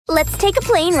Let's take a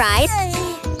plane ride.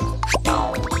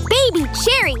 Baby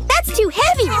Cherry, that's too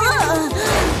heavy!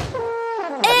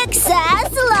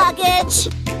 Excess luggage!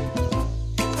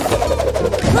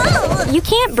 You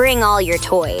can't bring all your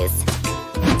toys.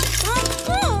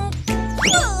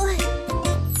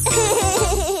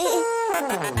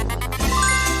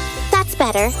 That's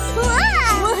better.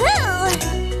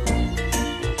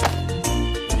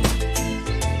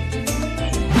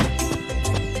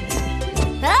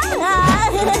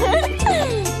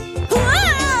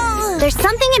 There's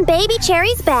something in Baby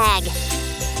Cherry's bag.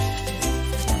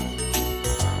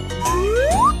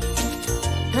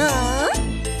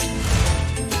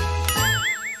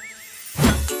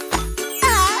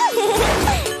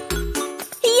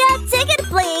 Your ticket,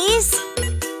 please.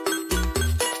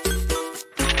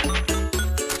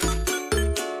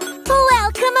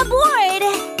 Welcome aboard.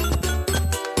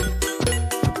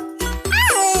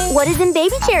 What is in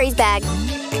Baby Cherry's bag?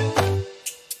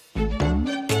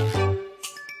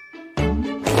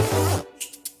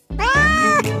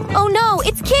 Oh no,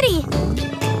 it's Kitty!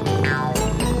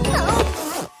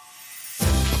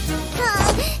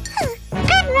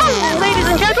 Good morning, ladies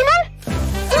and gentlemen!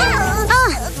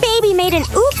 Baby made an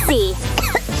oopsie!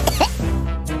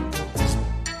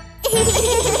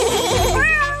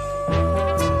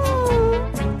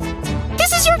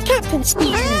 This is your captain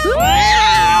speaking.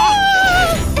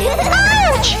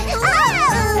 Ouch!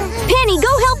 Penny,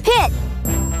 go help Pit!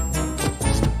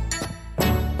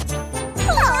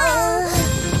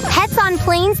 Pets on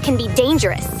planes can be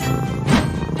dangerous.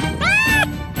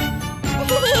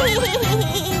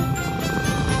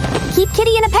 Keep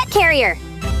Kitty in a pet carrier.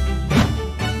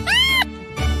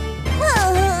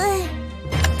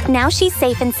 Now she's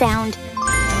safe and sound.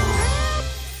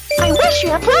 I wish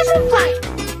you a pleasant flight.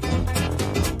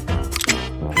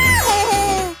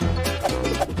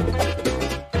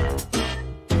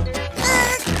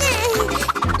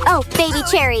 Oh, Baby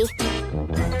Cherry.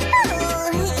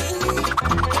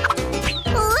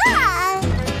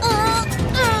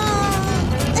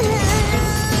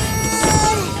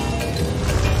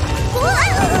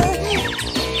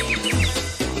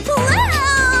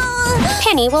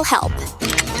 Penny will help.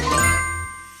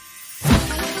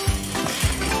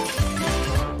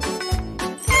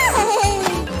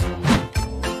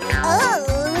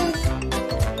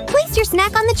 Place your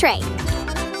snack on the tray.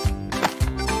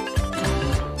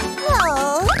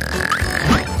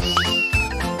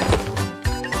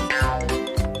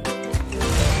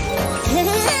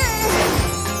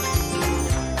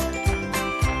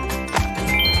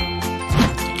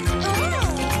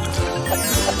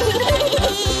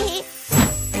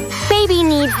 Baby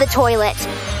needs the toilet.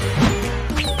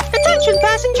 Attention,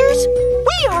 passengers!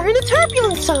 We are in a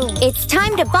turbulence zone. It's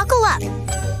time to buckle up.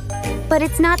 But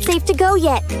it's not safe to go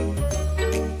yet.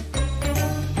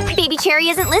 Baby Cherry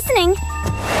isn't listening.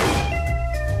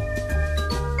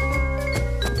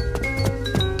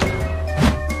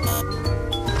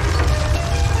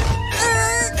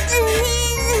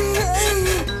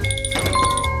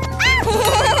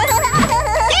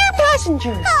 Dear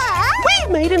passengers,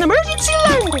 we've made an emergency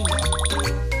landing.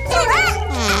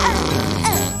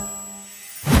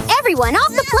 Everyone off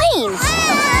the plane!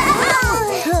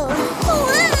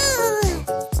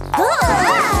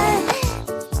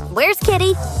 Where's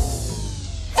Kitty?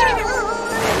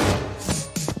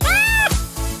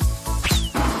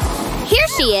 Here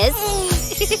she is!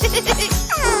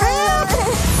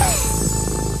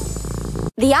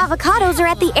 The avocados are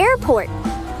at the airport.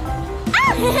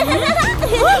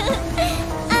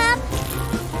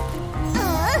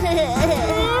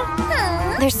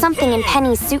 There's something in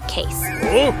Penny's suitcase.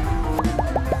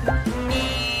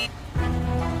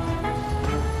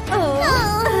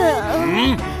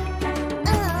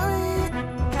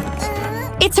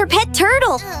 It's her pet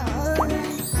turtle!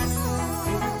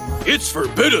 It's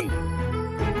forbidden!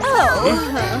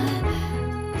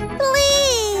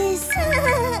 Please.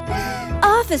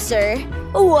 Officer,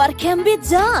 what can be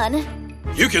done?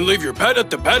 You can leave your pet at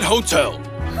the pet hotel.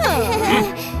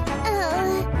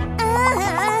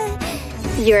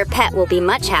 Your pet will be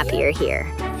much happier here.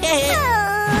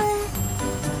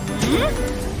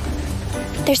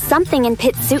 There's something in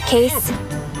Pit's suitcase.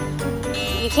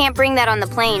 You can't bring that on the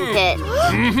plane, Pit.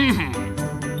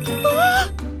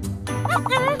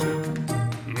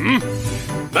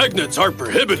 Magnets are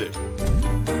prohibited.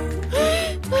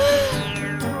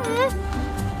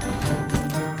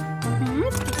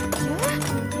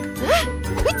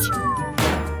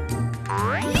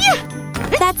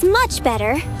 That's much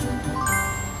better.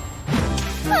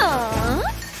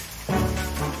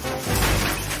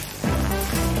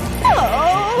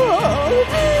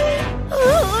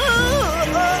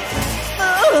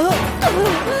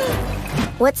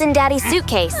 What's in Daddy's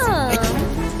suitcase?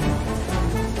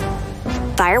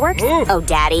 Fireworks? Oh,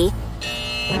 Daddy.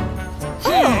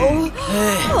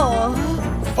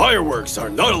 Fireworks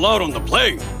are not allowed on the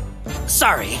plane.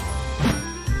 Sorry.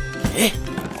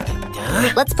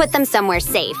 Let's put them somewhere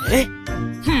safe.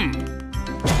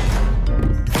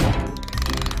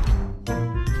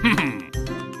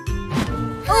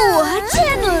 Watch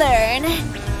and learn.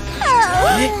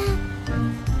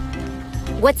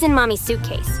 What's in Mommy's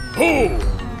suitcase?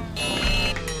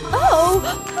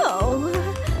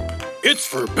 It's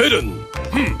forbidden.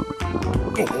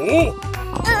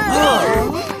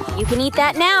 You can eat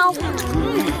that now.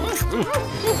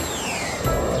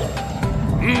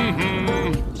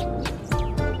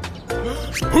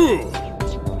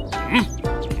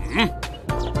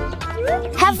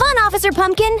 Have fun, Officer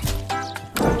Pumpkin.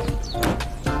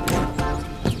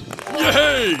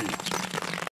 Yay!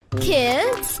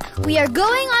 Kids, we are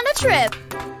going on a trip.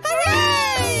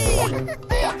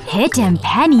 Pit and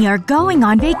Penny are going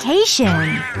on vacation.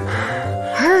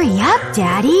 Hurry up,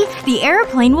 Daddy. The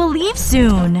airplane will leave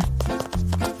soon.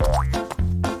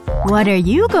 What are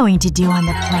you going to do on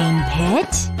the plane,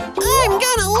 Pit? I'm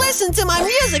gonna listen to my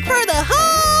music for the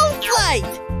whole flight!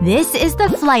 This is the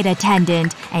flight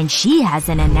attendant, and she has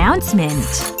an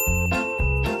announcement.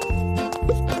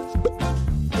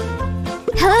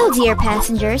 Hello, dear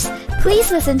passengers.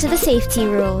 Please listen to the safety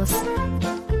rules.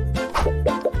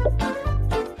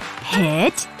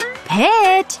 Pit?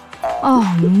 Pit!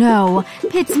 Oh no,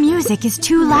 Pit's music is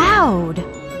too loud.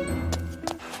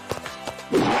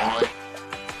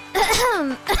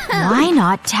 Why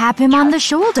not tap him on the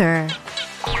shoulder?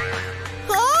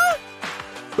 Huh?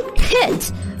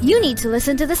 Pit, you need to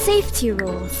listen to the safety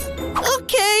rules.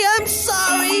 Okay, I'm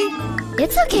sorry.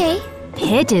 It's okay.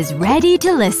 Pit is ready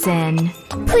to listen.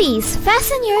 Please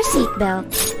fasten your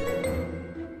seatbelts.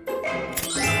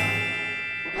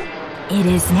 It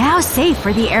is now safe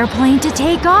for the airplane to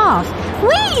take off.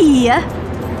 Whee!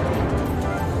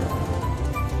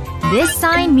 This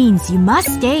sign means you must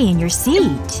stay in your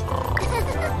seat.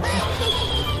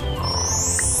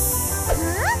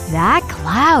 That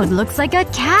cloud looks like a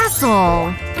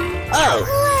castle. Oh.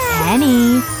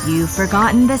 Penny, you've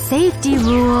forgotten the safety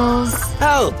rules.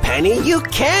 Oh, Penny, you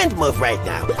can't move right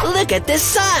now. Look at this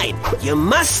sign. You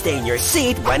must stay in your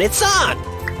seat when it's on.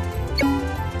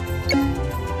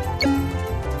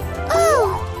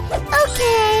 Oh,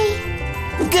 okay.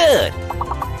 Good.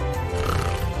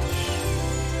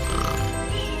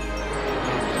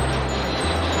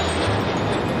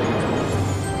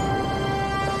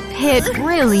 Pit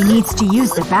really needs to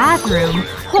use the bathroom.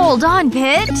 Hold on,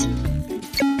 Pit.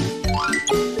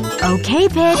 Okay,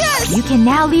 Pit. Yes! You can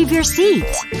now leave your seat.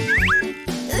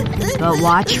 But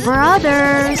watch for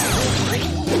others.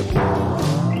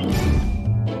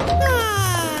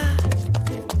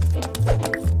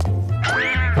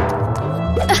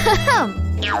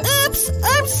 Oops,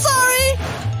 I'm sorry.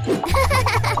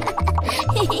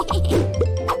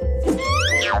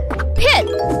 Pit,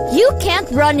 you can't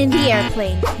run in the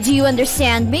airplane. Do you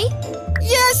understand me?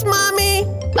 Yes, Mommy.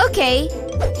 Okay,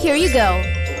 here you go.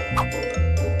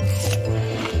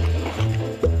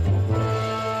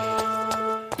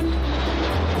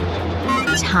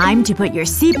 Time to put your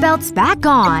seatbelts back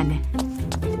on.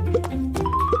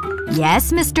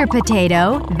 Yes, Mr.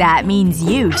 Potato. That means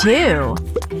you, too.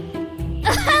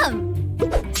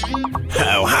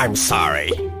 Oh, I'm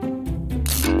sorry.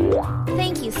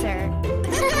 Thank you, sir.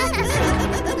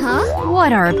 Huh?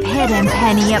 What are Pit and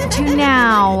Penny up to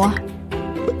now?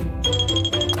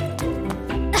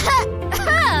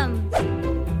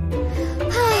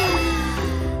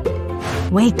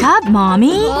 Wake up,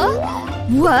 Mommy! Huh?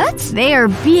 What? They are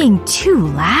being too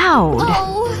loud.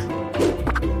 Oh.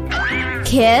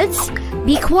 Kids,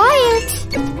 be quiet.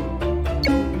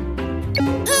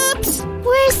 Oops.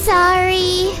 We're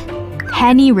sorry.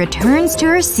 Penny returns to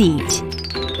her seat.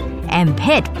 And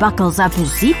Pit buckles up his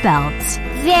seatbelt.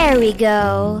 There we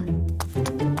go.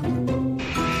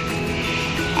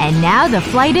 And now the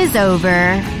flight is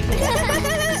over.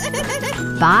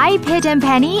 Bye, Pit and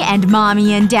Penny and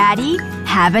Mommy and Daddy.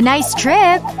 Have a nice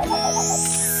trip.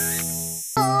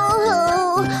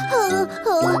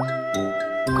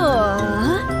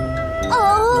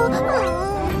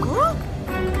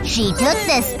 She took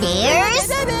the stairs?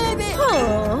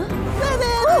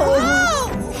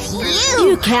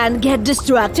 You can't get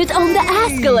distracted on the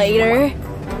escalator.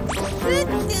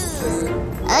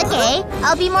 Okay,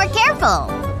 I'll be more careful.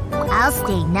 I'll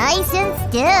stay nice and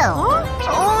still.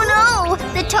 Oh no!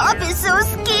 The top is so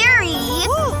scary!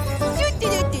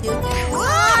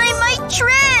 I might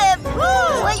trip!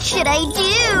 What should I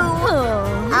do?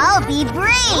 I'll be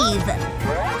brave!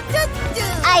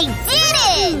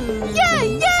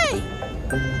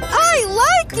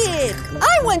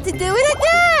 want to do it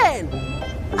again!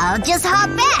 I'll just hop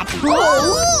back.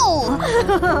 Ooh.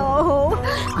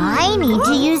 I need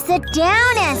to use the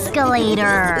down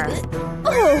escalator.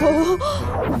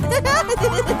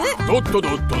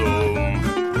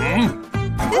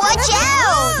 Watch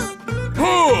out!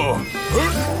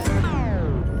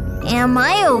 Am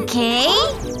I okay?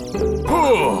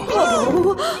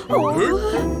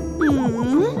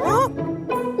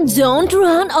 Don't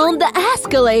run on the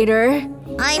escalator.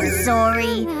 I'm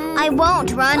sorry. I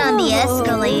won't run on the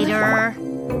escalator.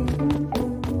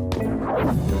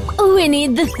 We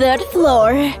need the 3rd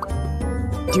floor.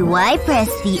 Do I press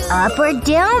the up or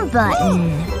down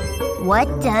button? What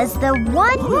does the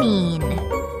 1 mean?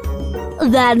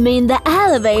 That means the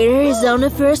elevator is on the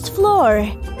 1st floor.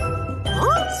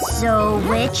 So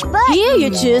which button? Here you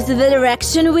choose the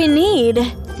direction we need.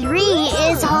 3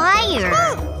 is higher.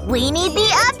 We need the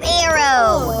up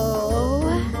arrow.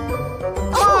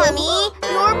 Mommy,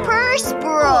 your purse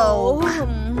broke.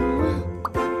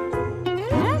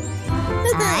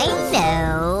 I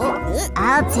know.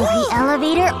 I'll take the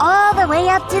elevator all the way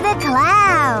up to the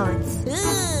clouds.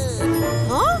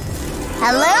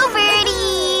 Hello,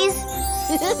 birdies!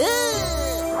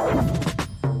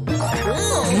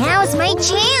 Now's my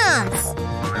chance.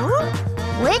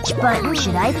 Which button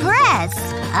should I press?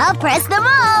 I'll press them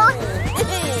all.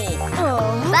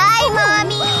 Bye,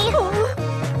 Mommy!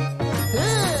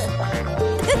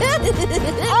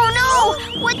 Oh no!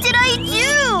 What did I do?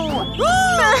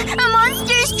 A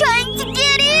monster's trying to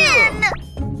get in!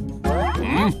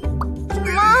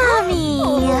 Mommy!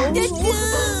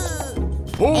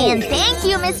 And thank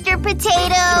you, Mr.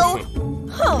 Potato!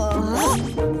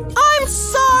 I'm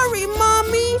sorry,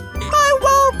 Mommy! I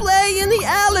won't play in the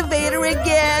elevator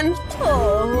again!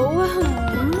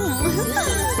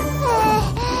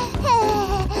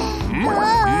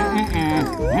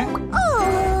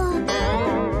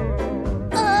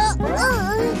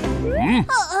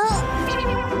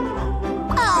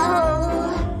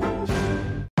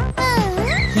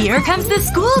 Here comes the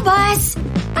school bus!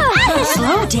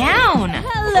 Slow down!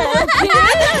 Hello,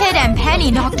 Kid and Penny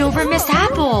knocked over Miss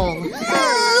Apple.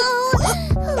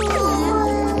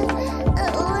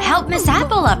 Help Miss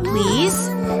Apple up, please.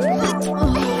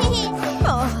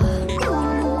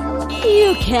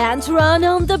 You can't run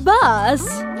on the bus.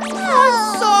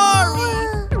 I'm sorry!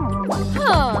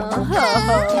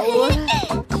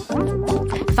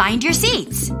 Find your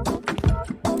seats.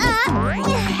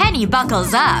 Penny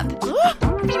buckles up.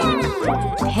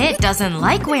 Pit doesn't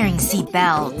like wearing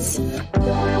seatbelts.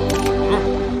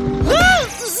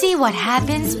 See what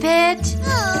happens, Pit?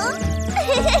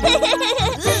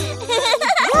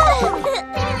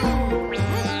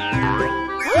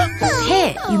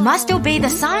 Pit, you must obey the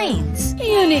signs.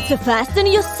 You need to fasten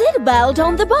your seatbelt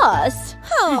on the bus.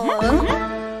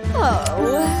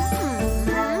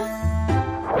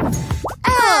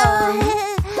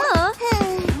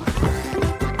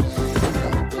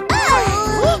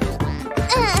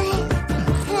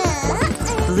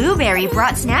 Blueberry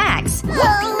brought snacks.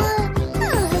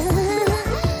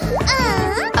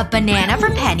 A banana for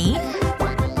Penny.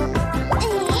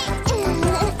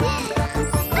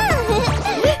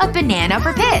 A banana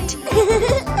for Pit.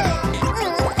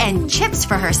 And chips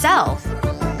for herself.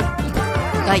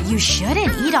 But you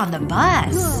shouldn't eat on the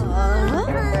bus.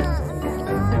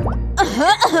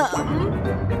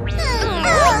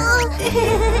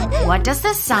 What does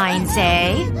the sign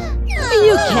say?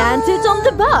 You can't eat on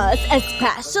the bus,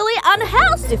 especially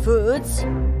unhealthy foods.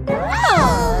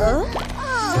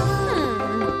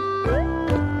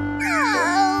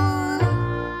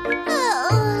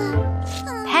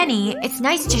 Penny, it's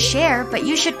nice to share, but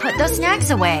you should put those snacks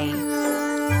away.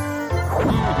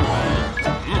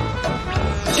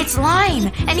 It's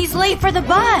Lime, and he's late for the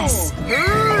bus.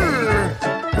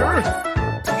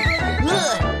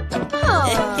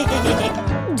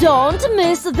 Don't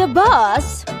miss the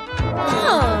bus.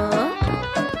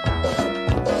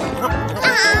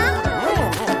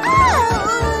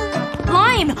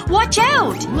 Lime, watch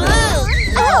out!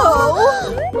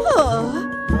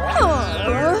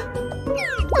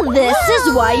 This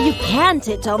is why you can't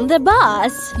eat on the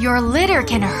bus. Your litter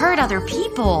can hurt other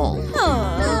people.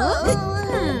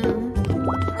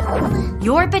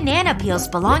 Your banana peels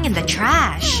belong in the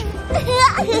trash.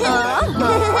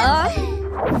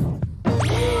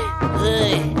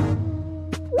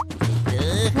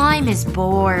 Lime is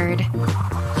bored.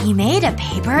 He made a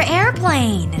paper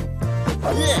airplane.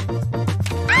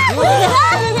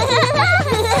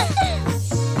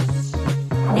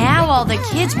 Now all the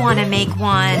kids want to make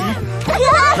one.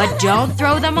 But don't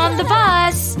throw them on the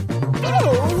bus.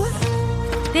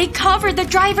 They covered the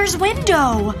driver's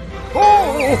window.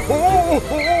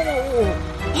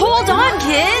 Hold on,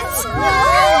 kids!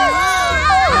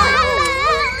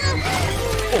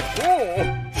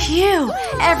 Phew,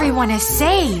 everyone is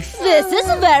safe. This is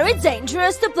very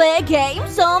dangerous to play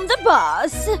games on the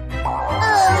bus.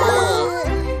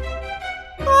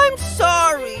 I'm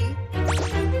sorry.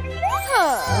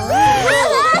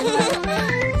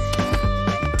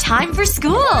 Time for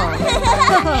school.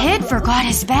 Pit forgot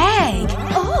his bag.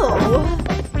 Oh.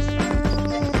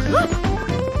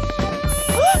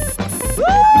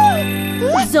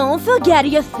 Don't forget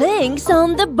your things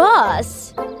on the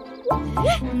bus.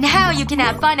 Now you can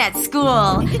have fun at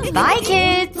school. Bye,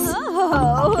 kids.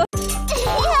 Oh.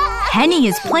 Penny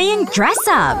is playing dress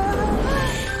up.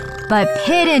 But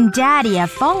Pit and Daddy have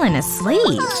fallen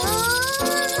asleep.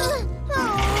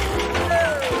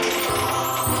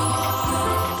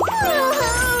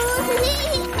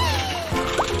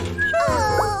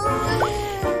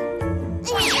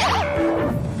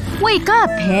 Wake up,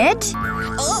 Pit.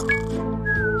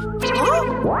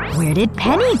 Where did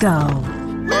Penny go?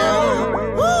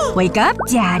 Wake up,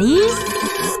 Daddy.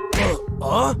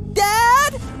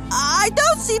 Dad? I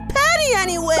don't see Penny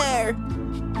anywhere.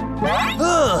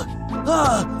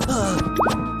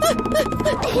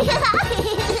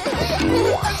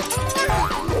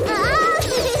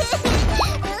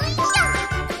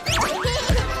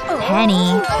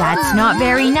 Penny, that's not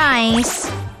very nice.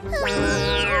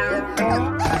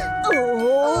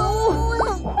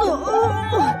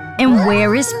 And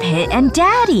where is Pit and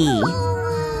Daddy?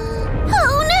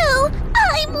 Oh no!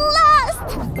 I'm lost!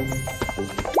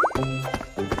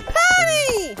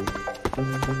 Penny!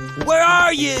 Where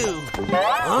are you?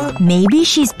 Maybe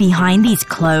she's behind these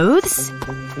clothes?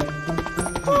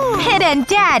 Pit and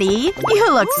Daddy,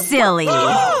 you look silly.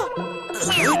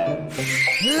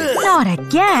 Not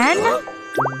again.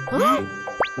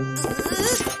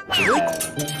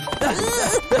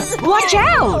 Watch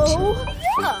out!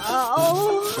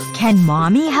 Can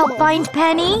Mommy help find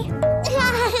Penny?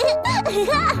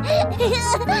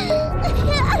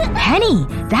 Penny,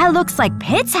 that looks like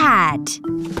Pit's hat.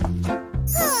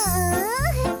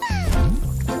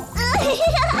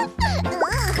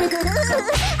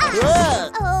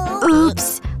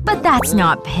 Oops, but that's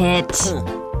not Pit.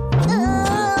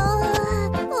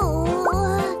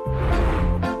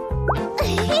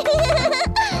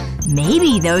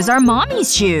 Maybe those are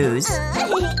Mommy's shoes.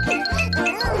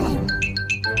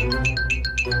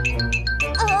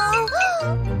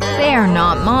 They're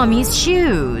not Mommy's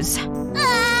shoes.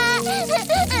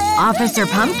 Officer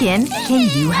Pumpkin, can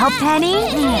you help Penny?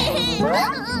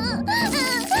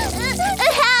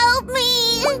 Help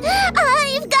me!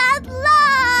 I've got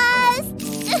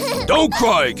lost! Don't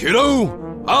cry,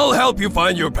 kiddo. I'll help you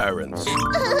find your parents.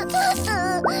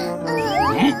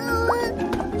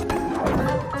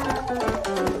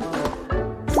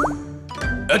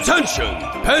 Attention!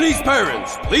 Penny's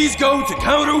parents, please go to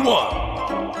counter 1.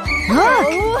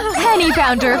 Look! Penny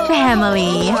found her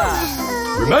family.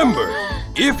 Remember,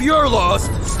 if you're lost,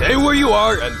 stay where you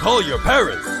are and call your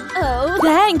parents. Oh,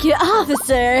 thank you,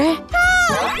 officer.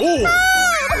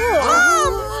 Oh!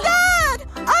 Dad!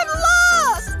 I'm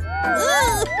lost!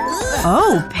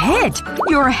 Oh, Pit!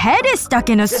 Your head is stuck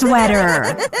in a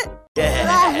sweater.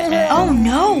 Oh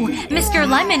no! Mr.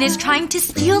 Lemon is trying to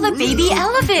steal the baby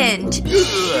elephant.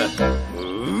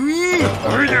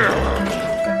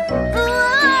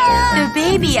 The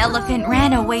baby elephant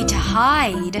ran away to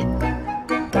hide.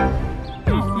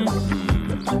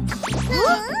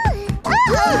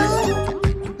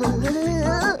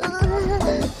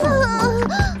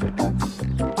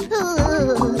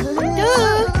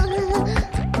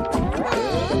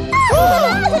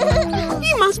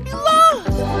 He must be lost!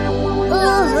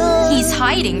 He's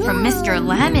hiding from Mr.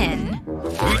 Lemon.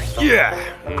 Yeah.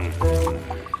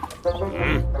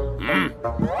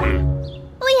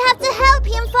 We have to help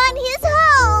him find his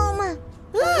home!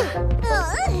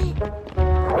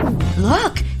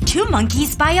 Look! 2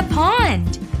 monkeys by a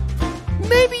pond.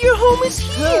 Maybe your home is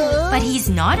here. But he's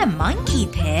not a monkey,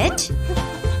 Pit.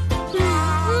 No!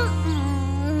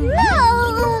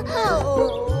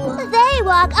 They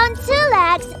walk on 2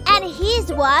 legs and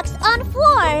his walks on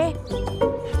 4.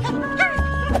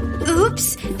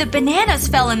 Oops! The bananas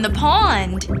fell in the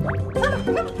pond.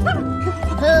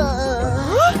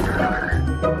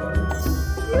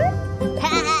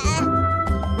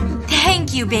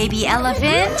 Thank you, baby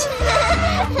elephant.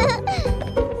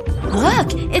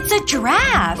 Look! It's a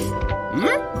giraffe.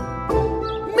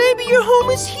 Maybe your home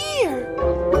is here.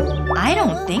 I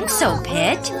don't think so,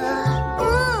 Pit.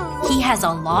 He has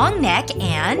a long neck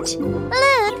and…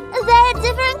 Look, they're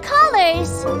different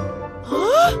colors.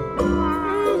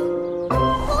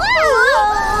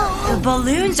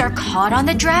 balloons are caught on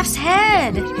the giraffe's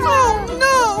head. Oh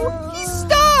no! He's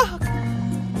stuck!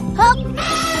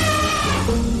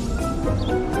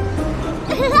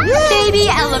 Baby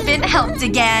elephant helped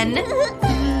again.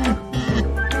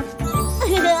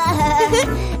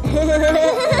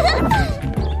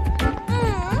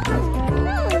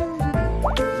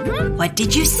 What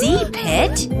did you see,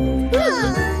 Pit?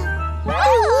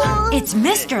 It's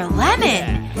Mr.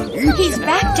 Lemon. He's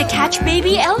back to catch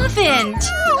baby elephant.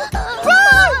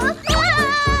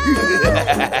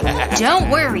 Don't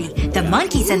worry. The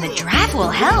monkeys and the giraffe will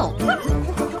help.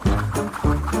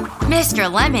 Mr.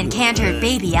 Lemon can't hurt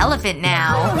baby elephant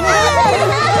now.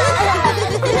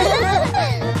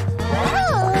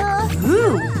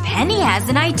 Ooh, Penny has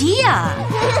an idea.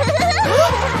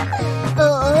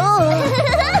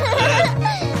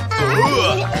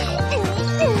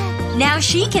 Now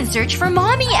she can search for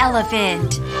Mommy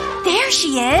Elephant. There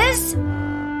she is.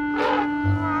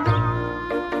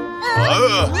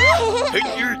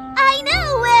 I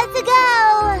know where to go.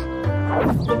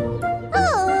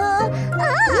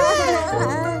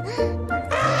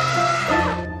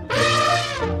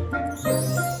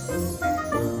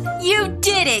 You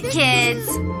did it, kids.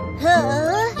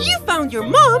 You found your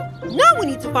mom. Now we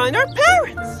need to find our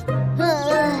parents.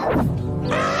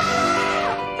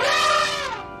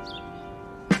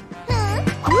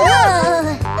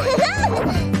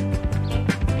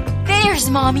 There's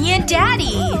Mommy and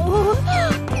Daddy.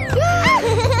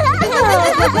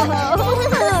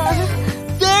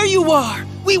 There you are!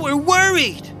 We were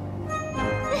worried!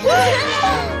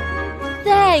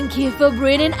 Thank you for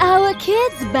bringing our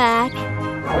kids back.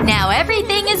 Now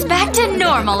everything is back to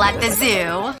normal at the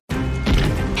zoo.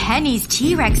 Penny's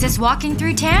T-Rex is walking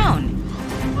through town.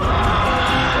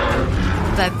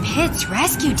 But Pit's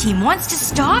rescue team wants to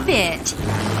stop it.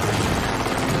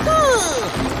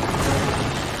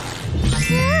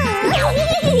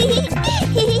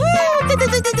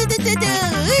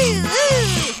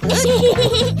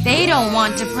 They don't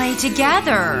want to play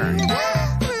together.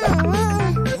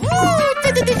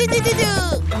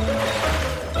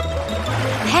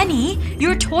 Penny,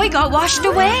 your toy got washed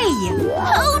away.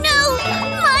 Oh no!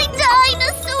 My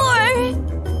dinosaur!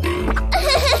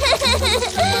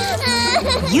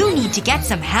 You need to get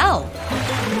some help.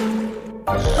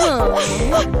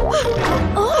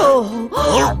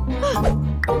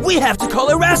 We have to call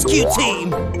a rescue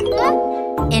team!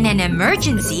 In an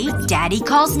emergency, Daddy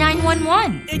calls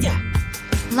 911.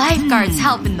 Lifeguards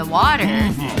help in the water.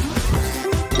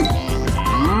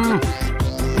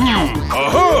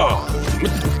 Aha!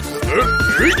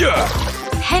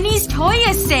 Penny's toy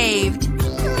is saved.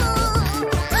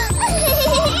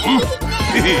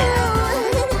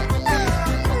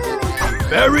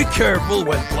 Very careful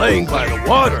when playing by the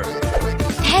water.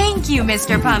 Thank you,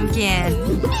 Mr.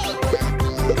 Pumpkin.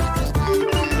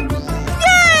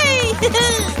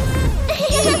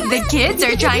 The kids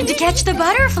are trying to catch the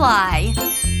butterfly.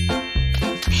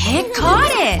 Pit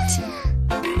caught it.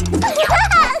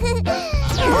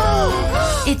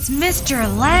 It's Mr.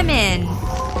 Lemon.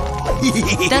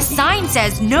 The sign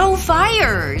says no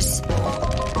fires.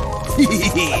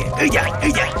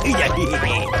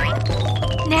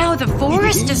 Now the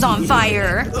forest is on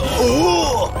fire.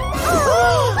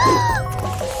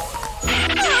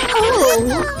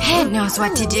 Pit knows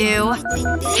what to do.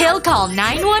 He'll call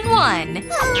 911.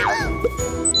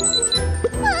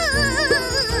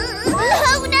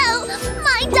 Oh no!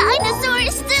 My dinosaur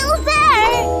is still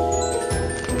there!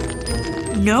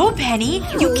 No, Penny.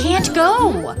 You can't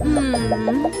go.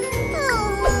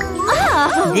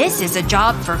 This is a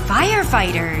job for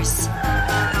firefighters.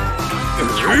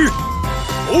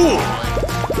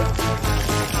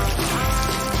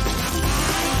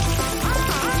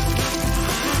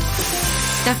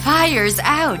 The fire's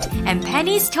out, and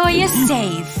Penny's toy is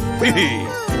safe.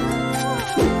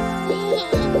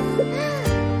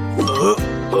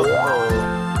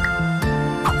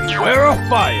 Beware of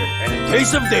fire, and in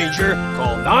case of danger,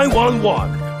 call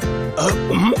 911.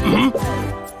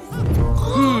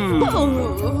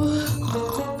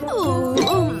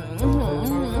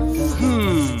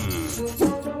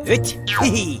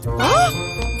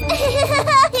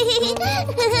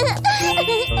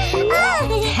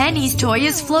 Penny's toy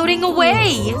is floating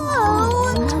away.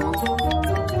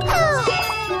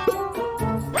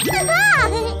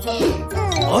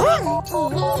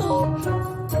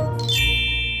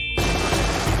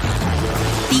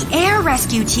 The air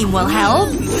rescue team will help.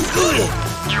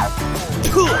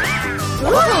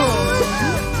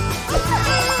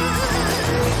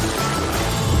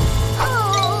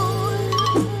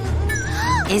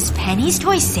 Is Penny's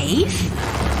toy safe?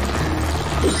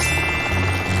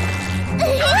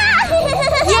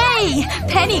 Yay! Hooray!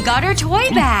 Penny got her toy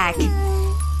back.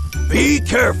 Be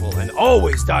careful and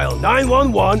always dial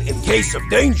 911 in case of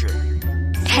danger.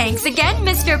 Thanks again,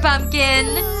 Mr. Pumpkin.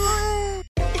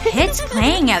 Pit's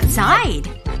playing outside.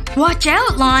 Watch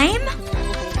out, Lime.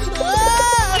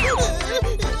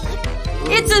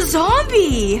 It's a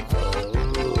zombie.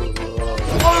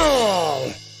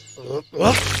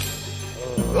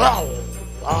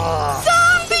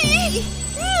 Zombie!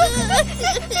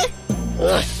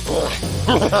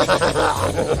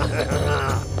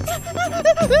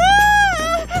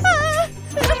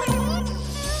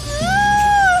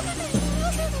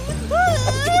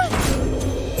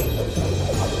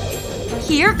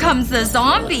 Here comes the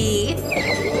zombie.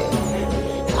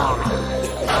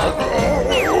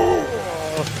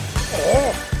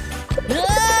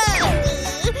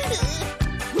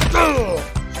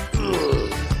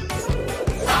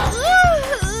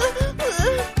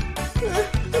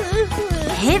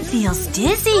 Pit feels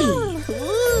dizzy.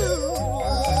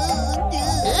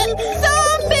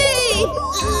 Zombie!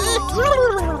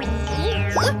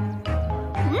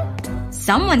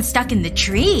 Someone's stuck in the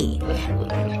tree.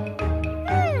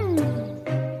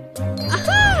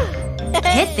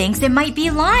 Pit thinks it might be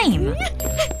Lime.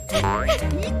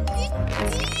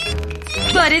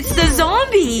 But it's the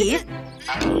zombie!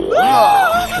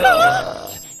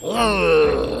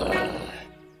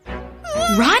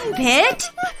 Run, Pit!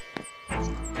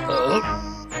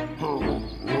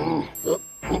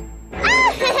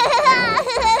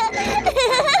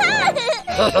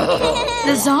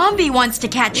 The zombie wants to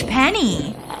catch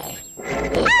Penny.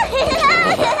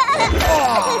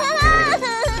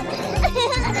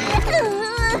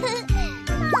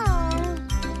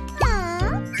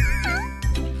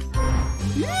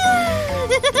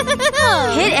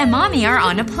 Pit and Mommy are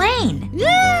on a plane.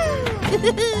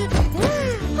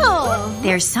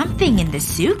 There's something in the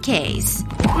suitcase.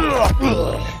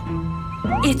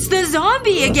 It's the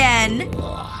zombie again!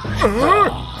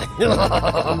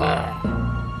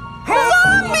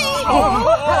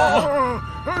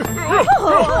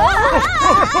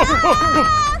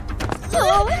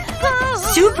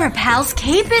 Super Pal's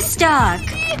cape is stuck.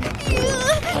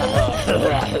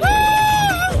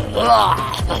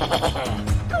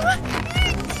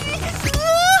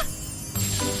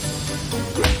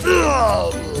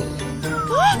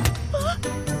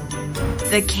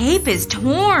 The cape is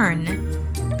torn.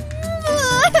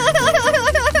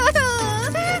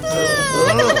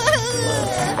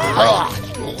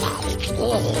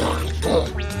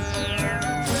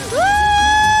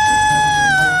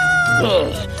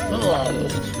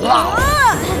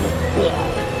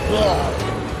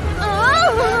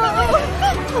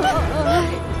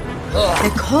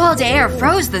 The cold air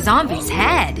froze the zombie's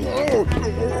head.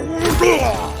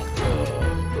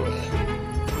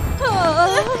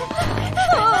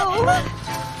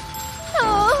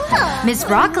 Miss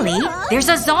Broccoli, there's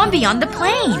a zombie on the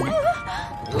plane.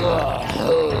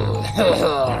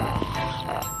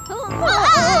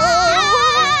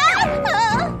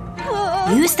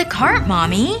 Use the cart,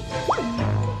 Mommy.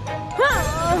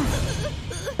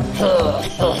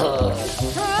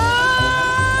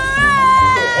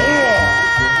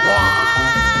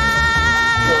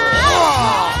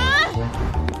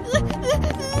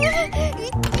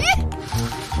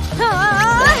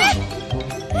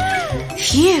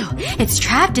 Phew, it's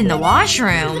trapped in the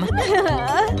washroom.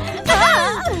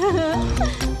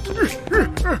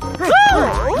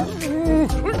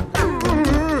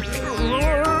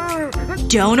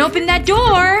 Don't open that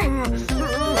door!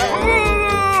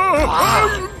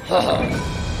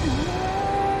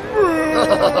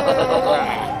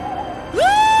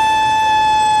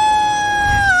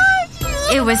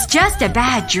 It was just a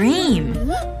bad dream.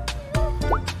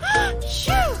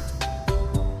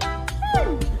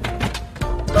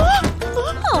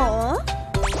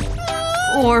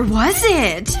 Or was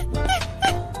it?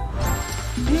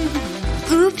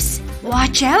 Oops.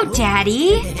 Watch out,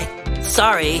 Daddy.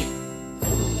 Sorry.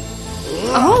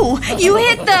 Oh, you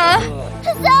hit the…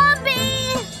 Zombie!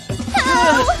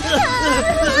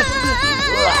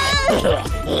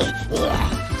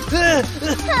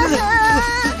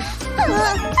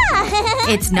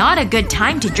 It's not a good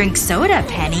time to drink soda,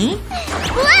 Penny.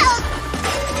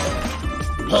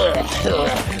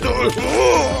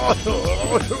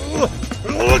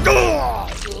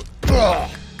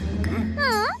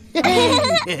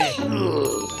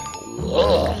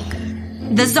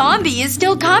 The zombie is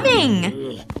still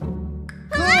coming!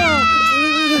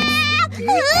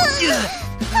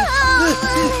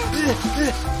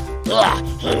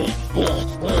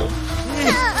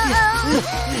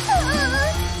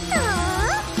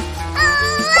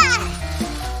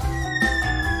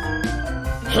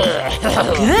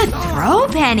 Good throw,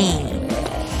 Penny.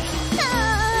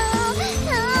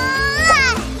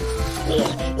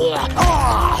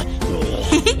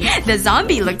 The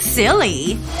zombie looks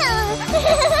silly.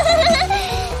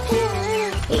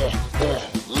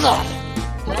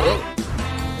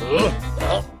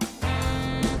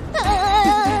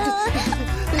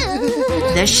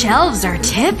 The shelves are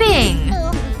tipping.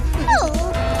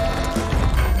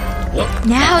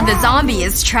 Now the zombie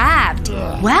is trapped.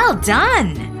 Well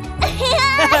done.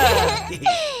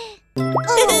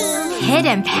 Pit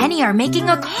and Penny are making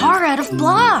a car out of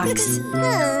blocks.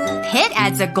 Pit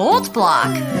adds a gold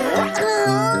block.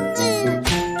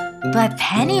 But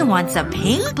Penny wants a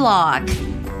pink block.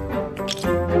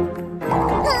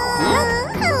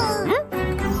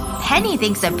 Penny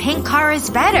thinks a pink car is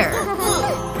better.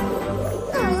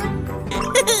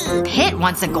 Pit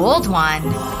wants a gold one.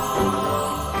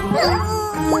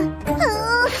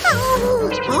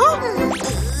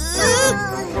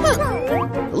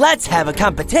 Let's have a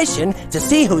competition to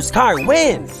see whose car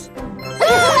wins.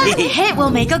 Pit will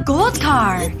make a gold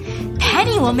car.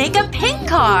 Penny will make a pink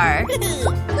car.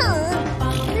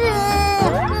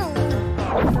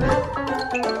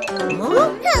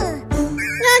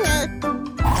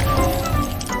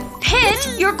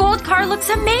 Pit, your gold car looks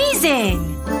amazing.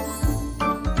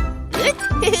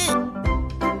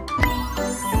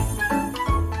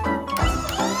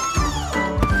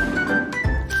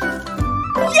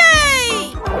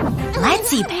 Let's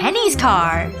see Penny's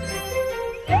car.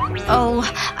 Oh,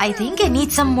 I think it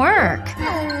needs some work.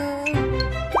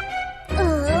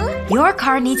 Your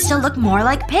car needs to look more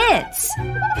like Pit's.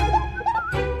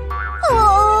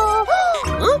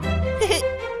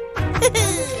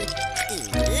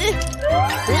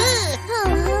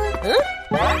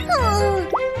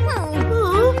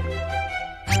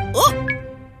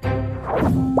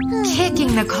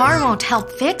 Kicking the car won't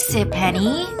help fix it,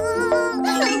 Penny.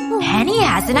 Penny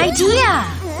has an idea.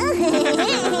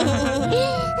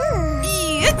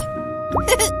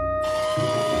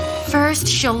 First,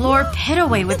 she'll lure Pit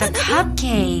away with a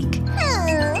cupcake.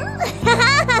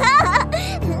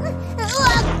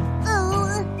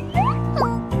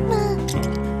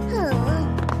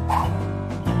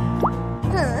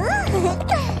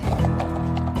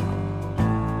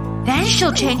 Then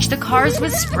she'll change the cars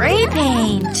with spray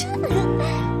paint.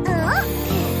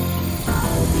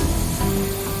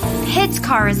 Pit's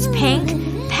car is pink.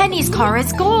 Penny's car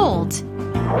is gold.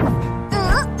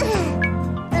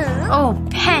 Oh,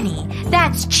 Penny,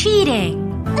 that's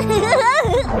cheating.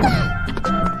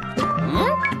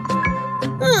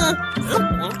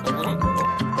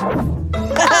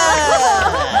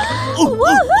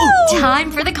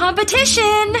 Time for the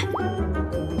competition.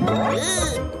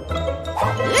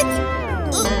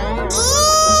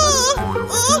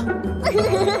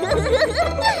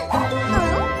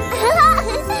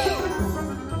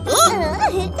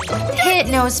 Pit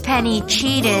knows Penny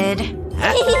cheated.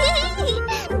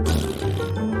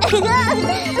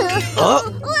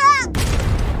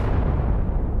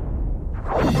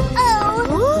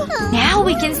 Now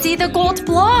we can see the gold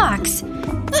blocks.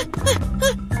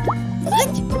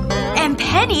 And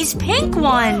Penny's pink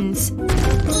ones.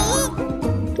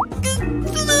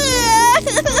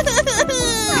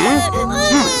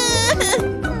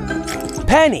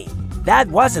 Penny, that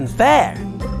wasn't fair.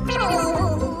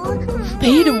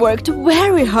 Pete worked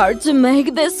very hard to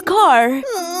make this car.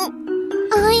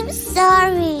 I'm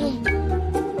sorry.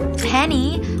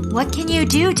 Penny, what can you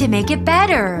do to make it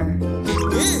better?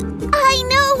 I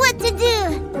know what to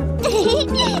do.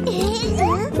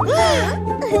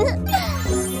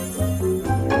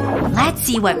 Let's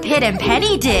see what Pit and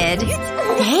Penny did.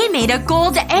 They made a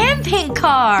gold and pink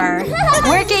car.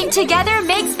 Working together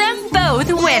makes them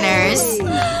both winners.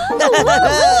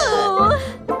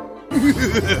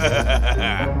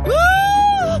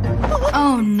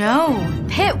 Oh no,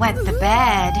 Pit wet the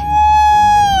bed.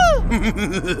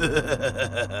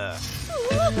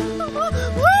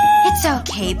 It's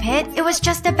okay, Pit. It was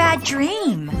just a bad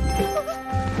dream.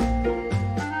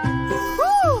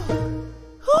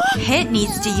 Pit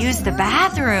needs to use the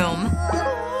bathroom.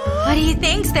 But he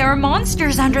thinks there are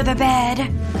monsters under the bed.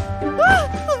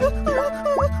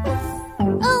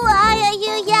 Why are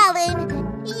you yelling?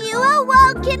 You are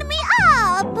woken me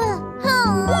up.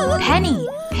 Penny,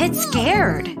 Pit's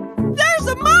scared. There's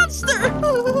a monster!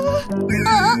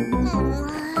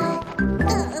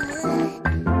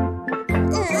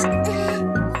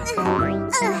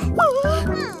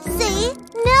 See?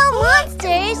 No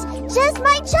monsters, just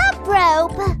my jump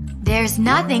rope. There's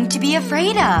nothing to be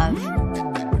afraid of.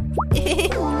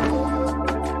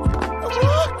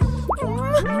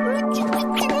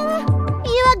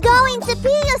 You are going to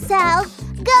pee yourself.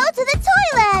 Go go to the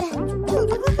toilet.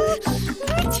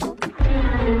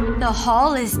 The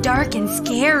hall is dark and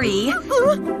scary.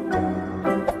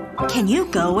 Can you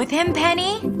go with him,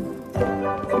 Penny?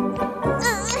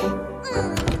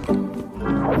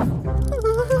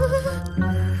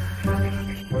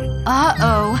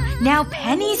 Uh-oh. Now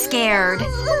Penny's scared.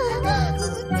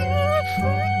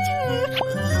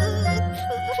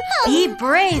 Be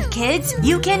brave, kids.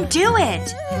 You can do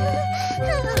it.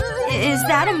 Is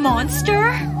that a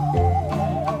monster?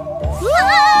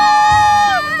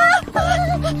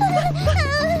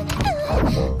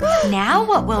 Now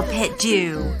what will Pit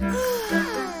do?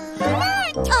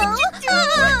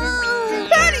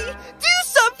 Penny, do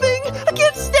something! I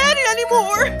can't stand it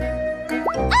anymore!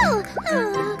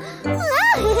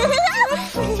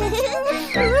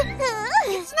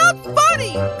 It's not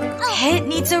funny! Pit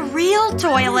needs a real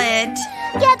toilet.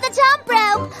 Get the jump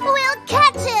rope. We'll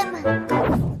catch him.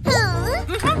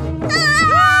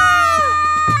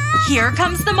 Here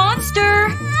comes the monster.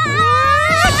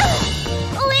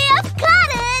 We have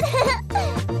caught it.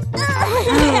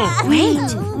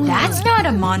 Wait, that's not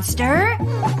a monster.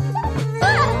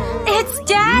 It's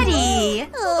Daddy.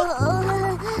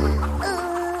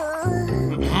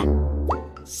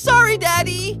 Sorry,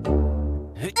 Daddy!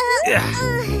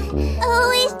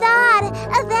 We thought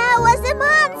that was a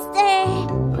monster.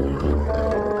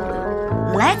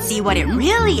 Let's see what it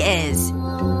really is.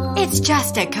 It's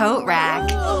just a coat rack.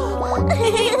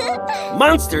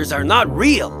 Monsters are not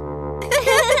real.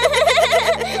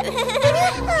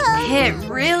 Pit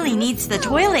really needs the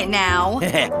toilet now.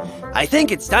 I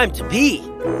think it's time to pee.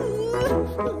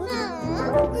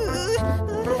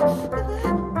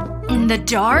 In the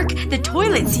dark, the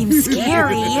toilet seems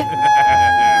scary.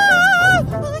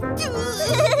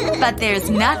 But there's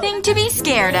nothing to be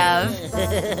scared of.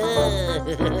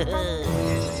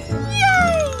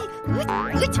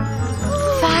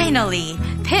 Finally,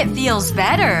 Pit feels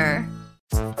better.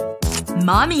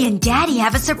 Mommy and Daddy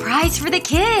have a surprise for the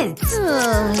kids.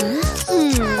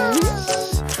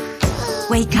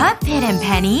 Wake up, Pit and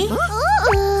Penny.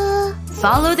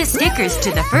 Follow the stickers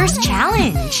to the first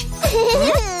challenge.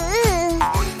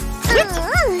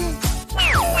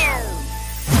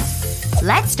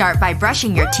 Let's start by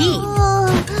brushing your teeth.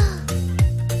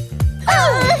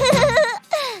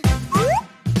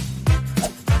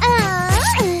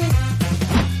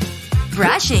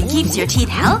 Brushing keeps your teeth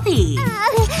healthy.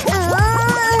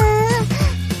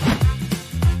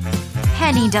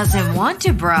 Penny doesn't want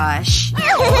to brush.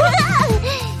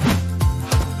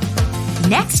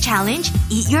 Next challenge,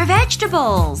 eat your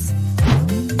vegetables.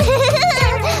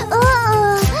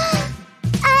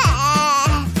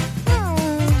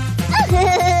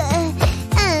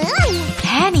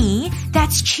 Penny,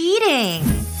 that's cheating.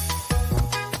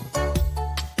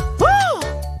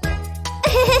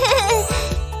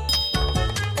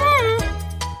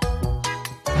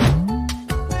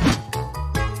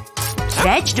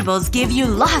 Vegetables give you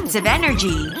lots of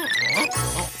energy.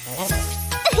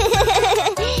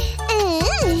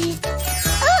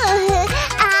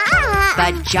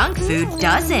 But junk food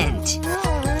doesn't.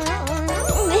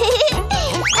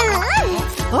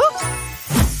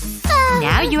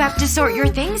 Now you have to sort your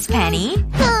things, Penny.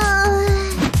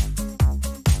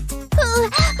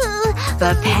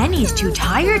 But Penny's too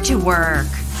tired to work.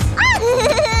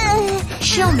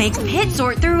 She'll make Pit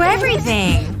sort through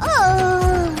everything.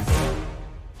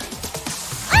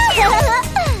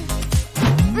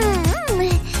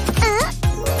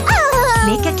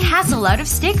 Make a castle out of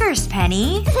stickers,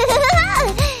 Penny.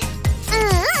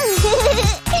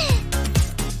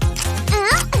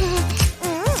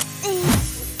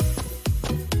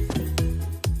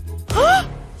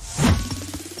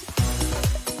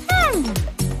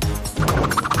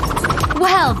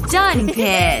 Well done,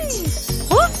 Pit.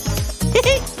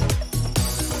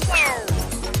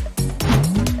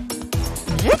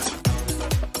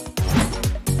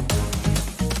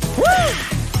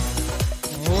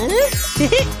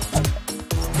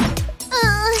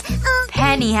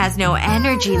 Penny has no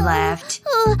energy left.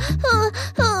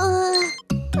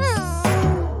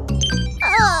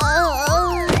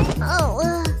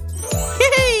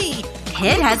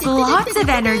 Pit has lots of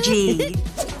energy.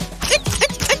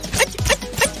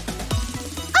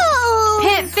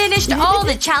 Pit finished all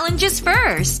the challenges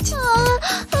first.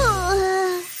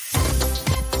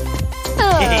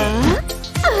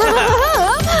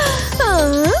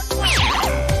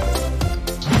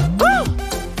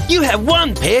 You have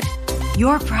won, Pit.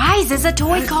 Your prize is a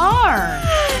toy car.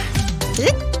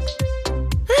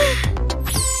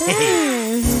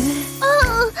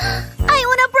 I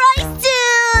want a prize too!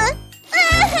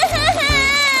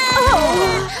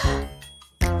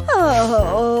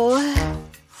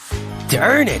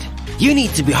 Darn it! You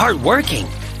need to be hardworking.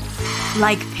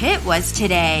 Like Pit was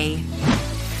today.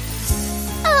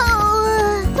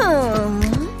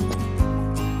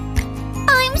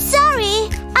 I'm sorry.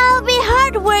 I'll be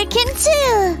hardworking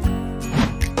too.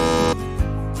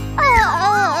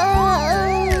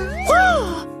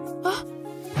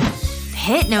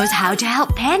 Pit knows how to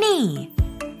help Penny.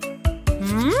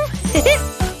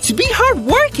 To be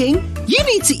hardworking, you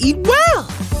need to eat well.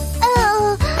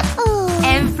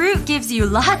 And fruit gives you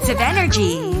lots of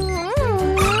energy.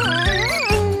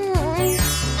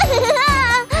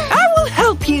 I will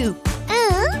help you.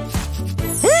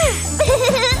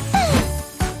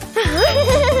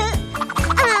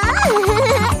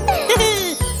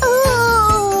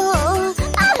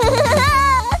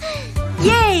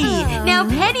 Yay! Now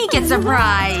Penny gets a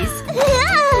prize.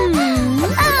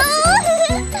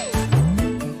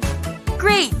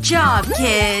 Great job,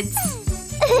 kids.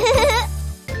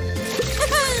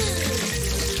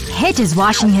 Pit is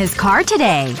washing his car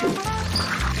today.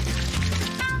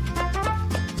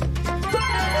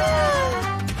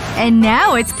 And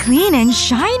now it's clean and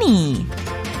shiny.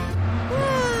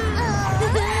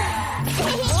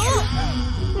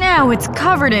 Now it's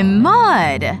covered in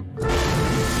mud.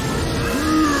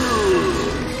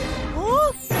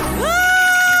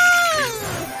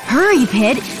 Hurry,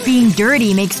 Pit! Being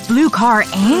dirty makes Blue Car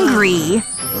angry.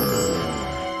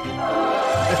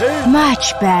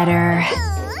 Much better.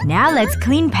 Now let's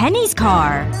clean Penny's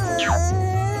car.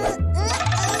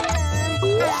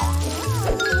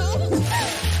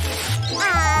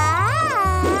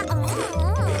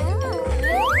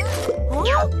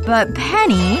 But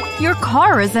Penny, your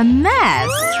car is a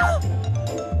mess.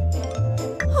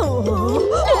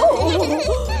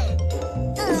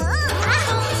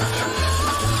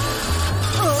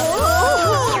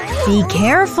 Be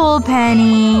careful,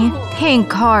 Penny. Pink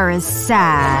car is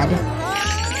sad.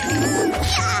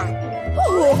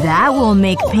 That will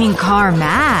make Pink car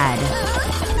mad.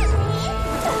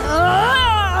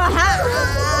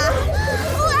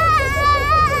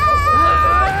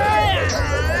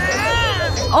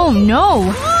 Oh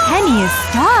no! Penny is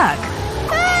stuck!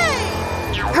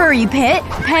 Hurry, Pit!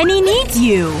 Penny needs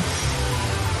you!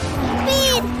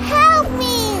 Pete, help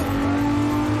me!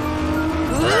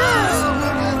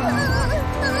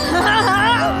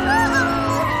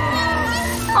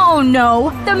 Oh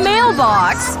no! The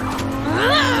mailbox!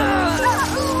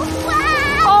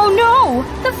 Oh no!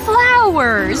 The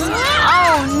flowers!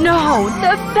 Oh no!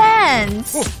 The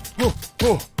fence!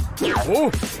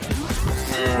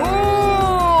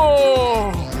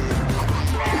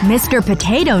 Mr.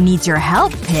 Potato needs your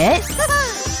help, Pit.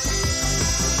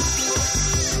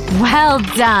 Well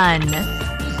done.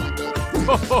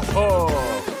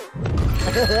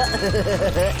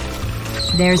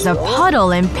 There's a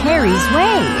puddle in Perry's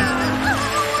way.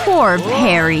 Poor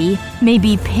Perry.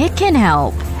 Maybe Pit can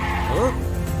help.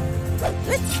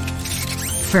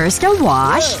 First a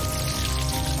wash.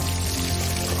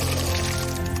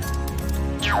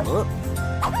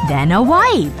 Then a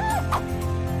wipe.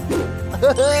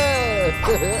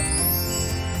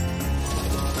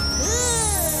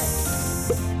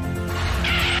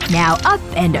 Now up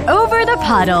and over the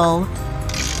puddle.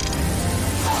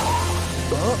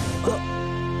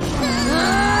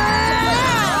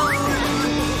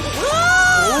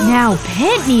 Now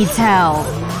Pit needs help.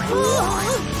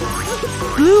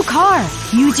 Blue car,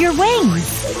 use your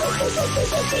wings.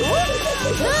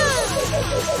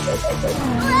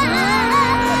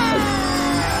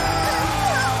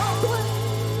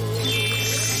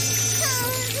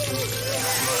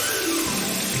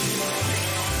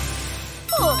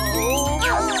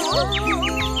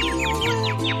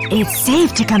 It's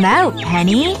safe to come out,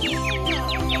 Penny.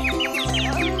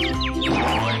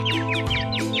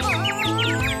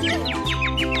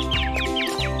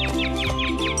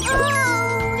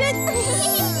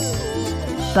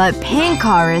 But Pink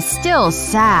car is still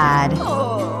sad.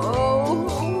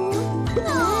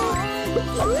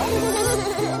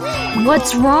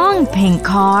 What's wrong, Pink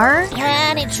car?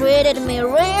 Penny treated me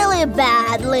really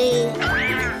badly.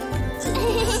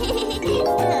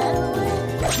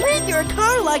 Treat your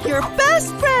car like your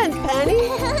best friend, Penny.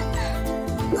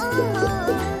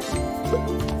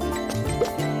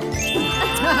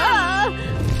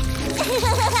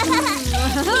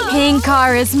 Pink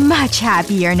car is much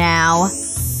happier now.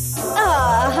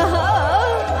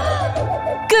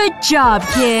 Good job,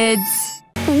 kids!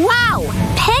 Wow!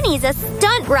 Penny's a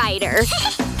stunt rider!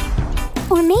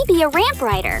 Or maybe a ramp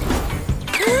rider.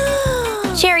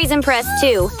 Cherry's impressed,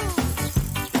 too.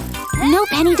 No,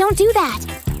 Penny, don't do that!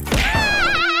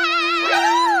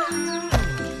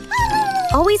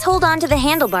 Always hold on to the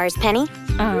handlebars, Penny.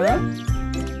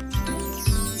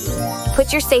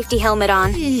 Put your safety helmet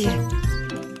on.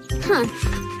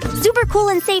 Super cool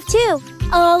and safe, too.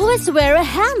 Always wear a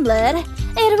helmet.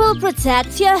 It will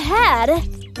protect your head.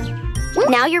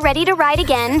 Now you're ready to ride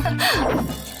again.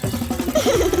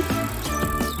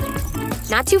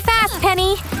 Not too fast,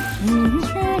 Penny.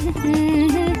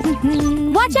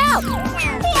 Watch out!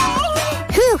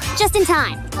 Whew, just in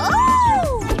time.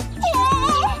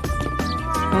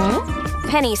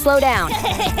 Penny, slow down.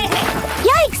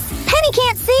 Yikes! Penny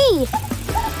can't see!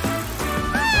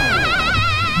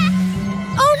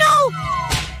 Oh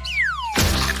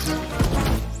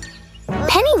no!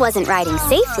 Penny wasn't riding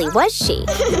safely, was she?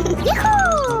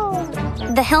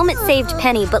 The helmet saved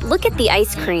Penny, but look at the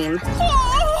ice cream.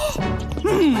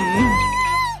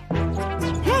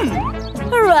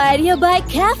 Ride your bike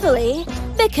carefully,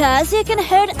 because you can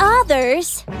hurt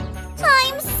others.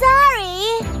 I'm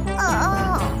sorry.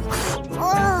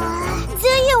 Do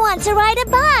you want to ride a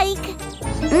bike?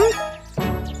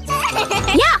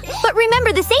 Yeah, but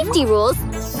remember the safety rules.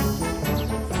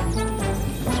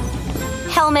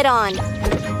 Helmet on.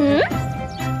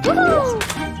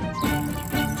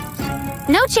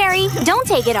 No, Cherry, don't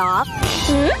take it off.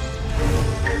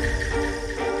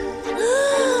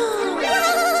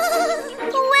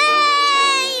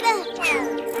 Wait!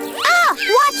 Ah!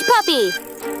 Watch, puppy!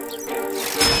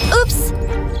 Oops!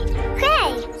 Hey!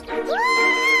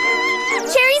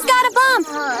 Cherry's got a bump!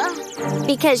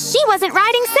 Because she wasn't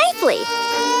riding safely.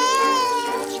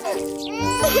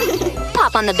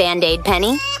 Pop on the Band-Aid,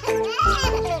 Penny.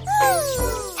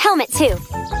 Helmet, too.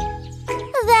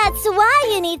 That's why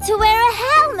you need to wear a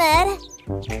helmet.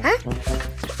 Huh?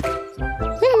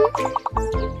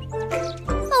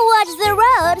 Watch the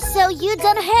road so you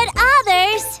don't hurt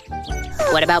others.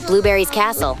 What about Blueberry's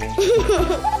castle?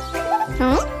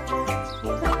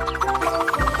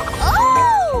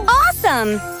 Oh!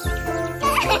 Awesome!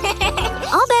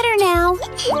 All better now.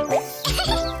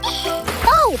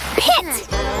 Oh, Pit!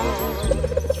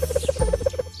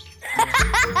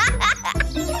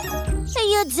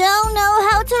 You don't know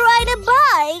how to ride a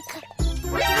bike.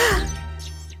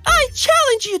 I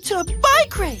challenge you to a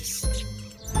bike race.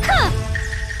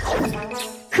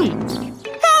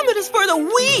 Helmet is for the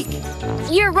weak.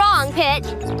 You're wrong, Pit.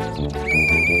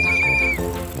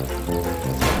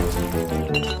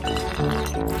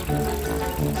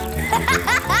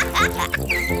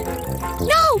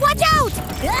 No, watch out!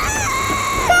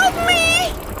 Help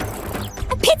me!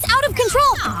 Pit's out of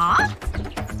control.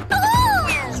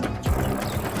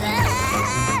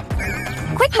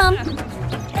 Quick, Mom.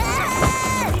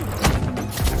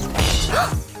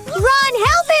 Run,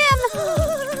 help him!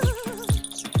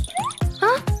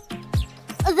 Huh?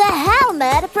 The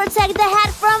helmet protects the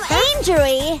head from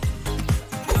injury.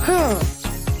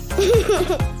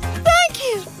 Thank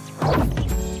you.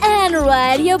 And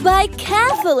ride your bike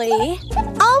carefully.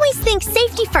 Always think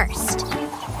safety first.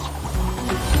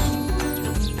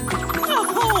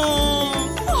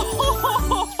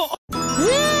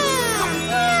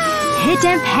 Pit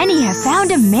and Penny have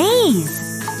found a maze.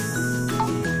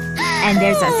 And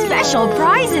there's a special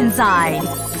prize inside.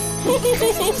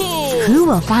 Who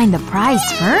will find the prize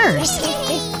first?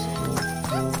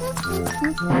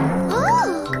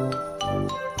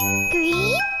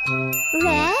 Green,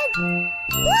 red,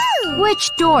 blue.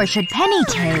 Which door should Penny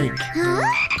take?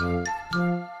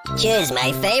 Choose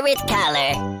my favorite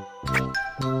color.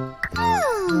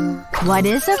 What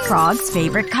is a frog's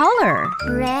favorite color?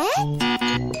 Red?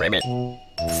 Ribbit.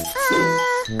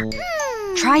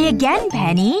 Try again,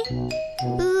 Penny.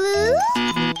 Blue?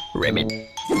 Ribbit.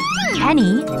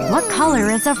 Penny, what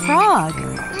color is a frog?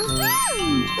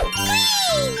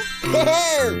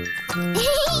 Green!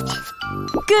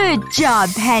 Good job,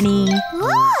 Penny.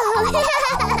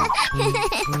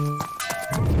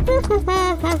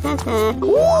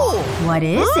 What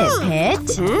is it,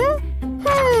 Pit?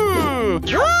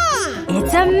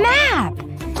 It's a map!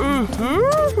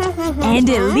 And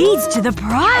it leads to the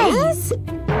prize!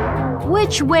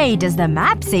 Which way does the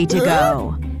map say to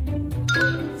go?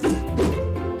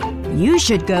 You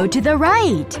should go to the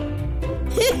right.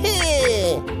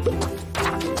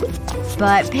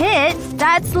 But Pit,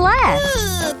 that's left.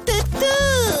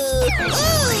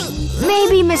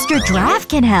 Maybe Mr. Draft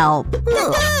can help.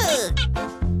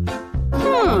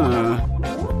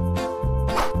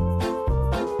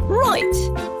 Right.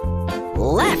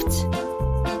 Left.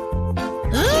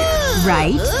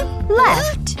 Right,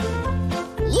 left.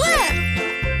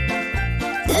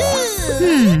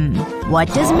 What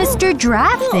does Mr.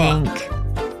 Draft think?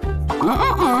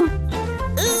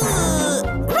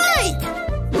 Right.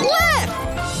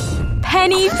 Left.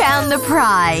 Penny found the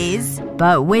prize.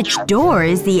 But which door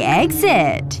is the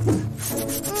exit?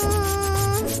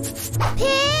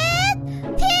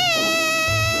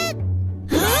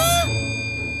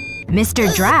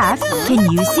 Mr. Draft, can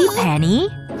you see Penny?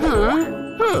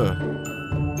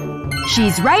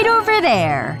 She's right over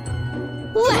there.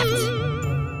 Left.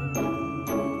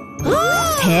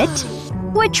 Pit,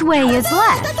 which way is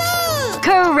left?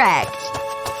 Correct.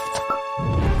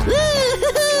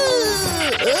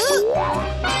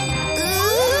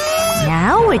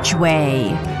 Now which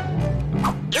way?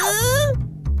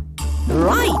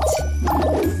 Right.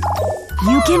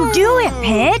 You can do it,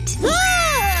 Pit!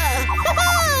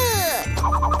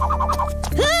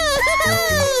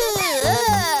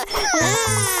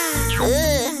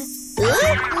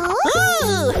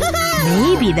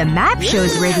 Maybe the map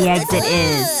shows where the exit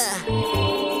is.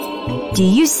 Do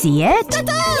you see it?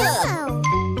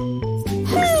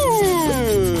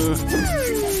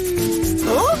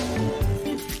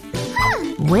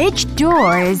 Which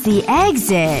door is the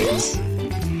exit?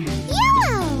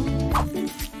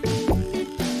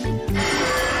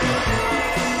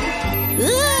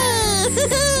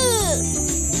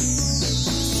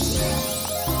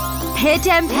 Pit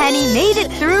and Penny made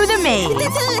it through the maze.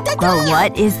 But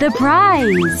what is the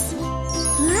prize?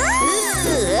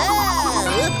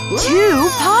 2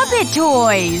 Pop-It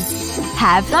toys!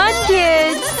 Have fun,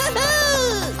 kids!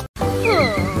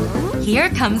 Here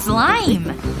comes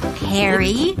Lime,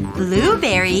 Perry,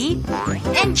 Blueberry,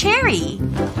 and Cherry.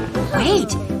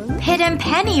 Wait, Pit and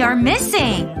Penny are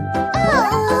missing.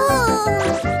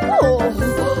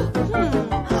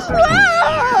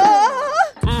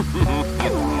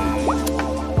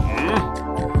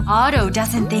 Otto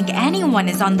doesn't think anyone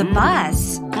is on the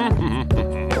bus.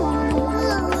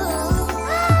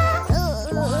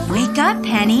 Wake up,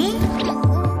 Penny.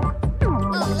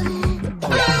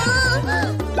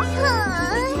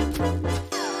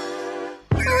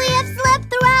 We have slept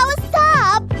through our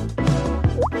stop.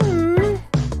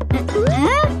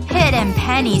 Pit and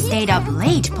Penny stayed up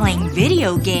late playing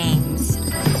video games.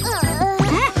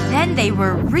 Then they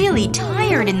were really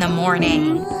tired in the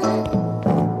morning.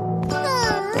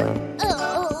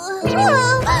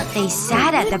 They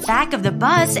sat at the back of the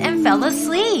bus and fell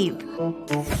asleep.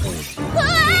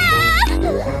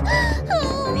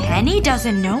 Penny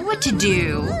doesn't know what to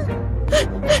do.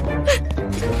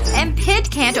 And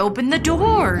Pit can't open the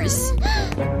doors.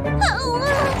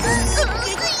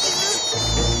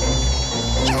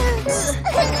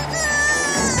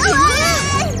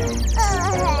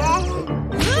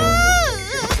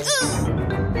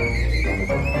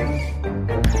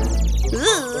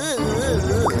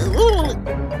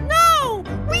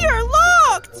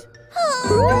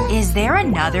 Is there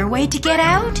another way to get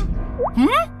out?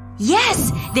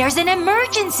 Yes! There's an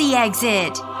emergency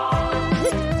exit!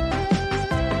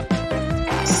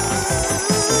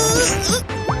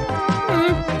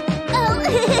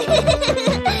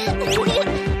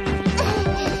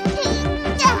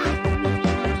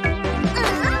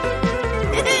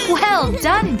 Well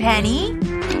done, Penny!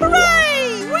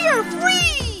 Hooray! We are free!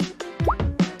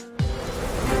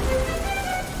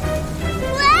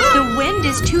 The wind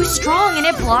is too strong and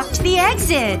it blocked the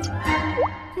exit.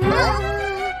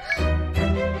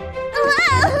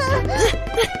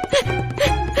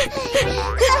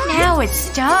 Now it's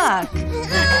stuck.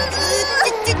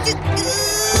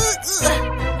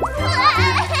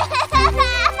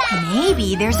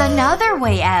 Maybe there's another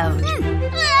way out.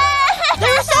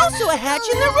 There's also a hatch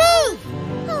in the roof!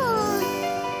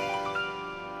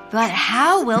 But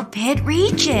how will Pit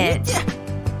reach it?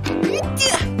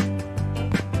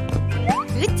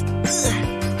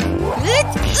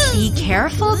 Be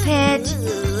careful, Pit.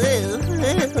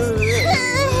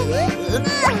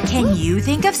 Can you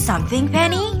think of something,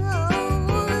 Penny?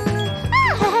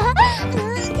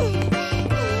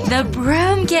 The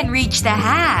broom can reach the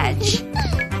hatch.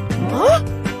 Huh?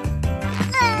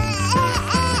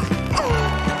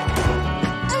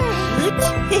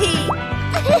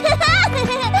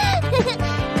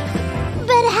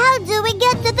 But how do we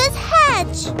get to this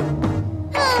hatch?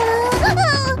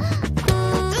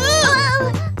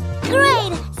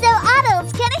 Great! So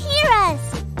adults can hear us!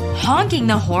 Honking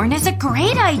the horn is a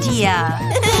great idea.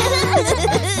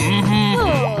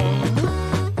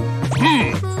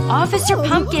 Officer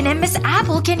Pumpkin and Miss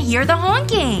Apple can hear the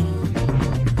honking.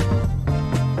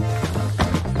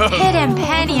 Pit and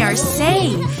Penny are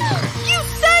safe. You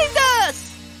saved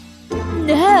us!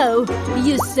 No,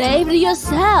 you saved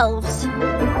yourselves.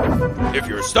 If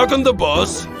you're stuck on the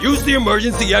bus, use the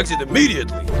emergency exit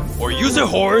immediately. Or use a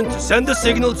horn to send a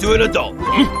signal to an adult.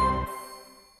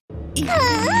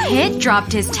 Pit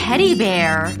dropped his teddy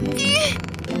bear.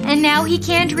 And now he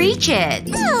can't reach it.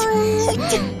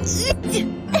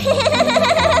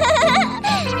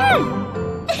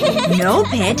 No,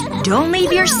 Pit. Don't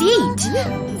leave your seat.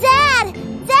 Dad!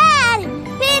 Dad!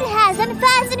 Pit has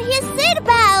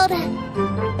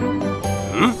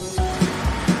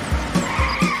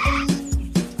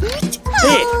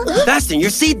Fasten your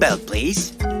seatbelt,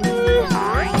 please.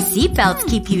 Seatbelts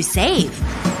keep you safe.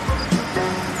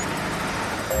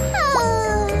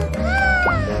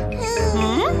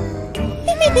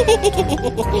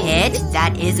 Pit,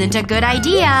 that isn't a good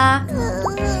idea.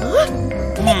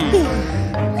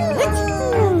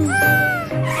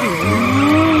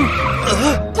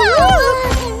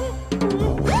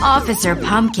 Officer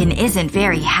Pumpkin isn't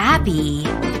very happy.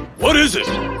 What is it?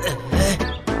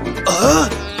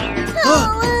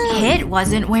 Pit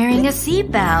wasn't wearing a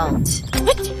seatbelt.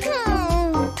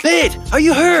 Pit, are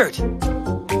you hurt? I'm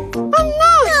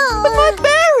not, but my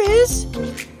bear is.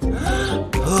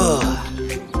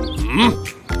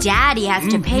 Daddy has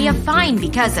to pay a fine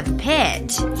because of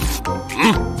Pit.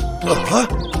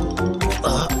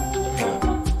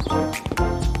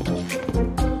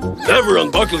 Never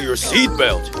unbuckle your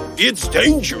seatbelt. It's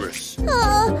dangerous.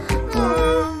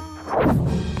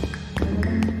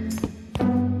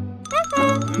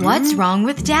 What's wrong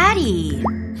with Daddy?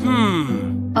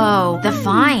 Oh, the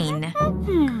fine.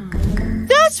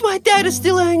 That's why Dad is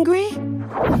still angry.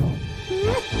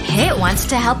 Pit wants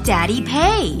to help Daddy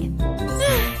pay.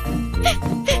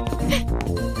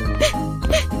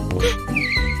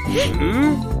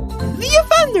 The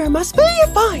offender must pay a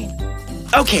fine.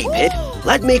 Okay, Pit,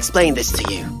 let me explain this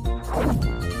to you.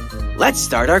 Let's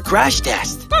start our crash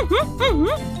test.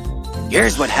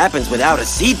 Here's what happens without a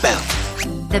seatbelt.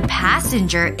 The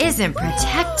passenger isn't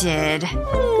protected.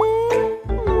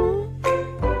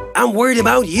 I'm worried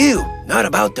about you, not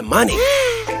about the money.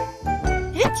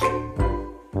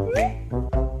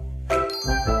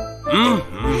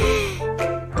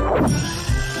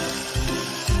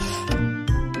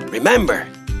 Remember,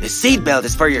 the seatbelt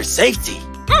is for your safety.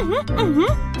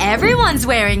 Everyone's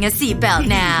wearing a seatbelt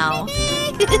now.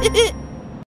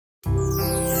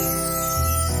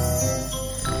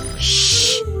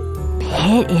 Shh.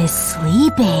 Pit is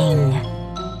sleeping.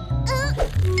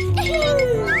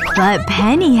 But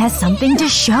Penny has something to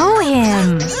show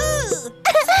him.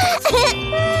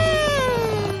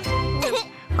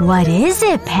 What is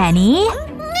it, Penny?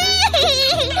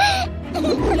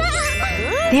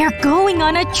 They're going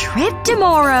on a trip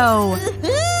tomorrow.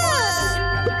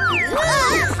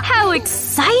 How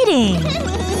exciting!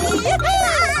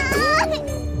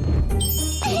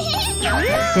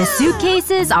 The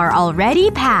suitcases are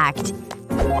already packed.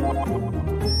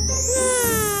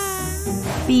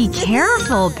 Be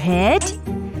careful, Pit.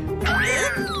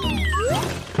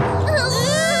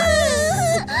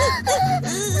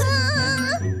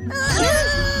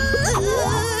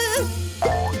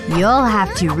 You'll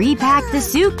have to repack the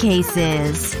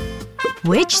suitcases.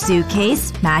 Which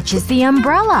suitcase matches the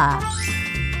umbrella?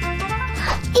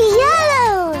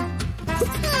 Yellow!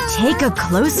 Take a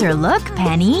closer look,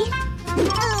 Penny.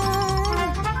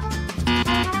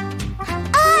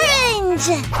 Orange!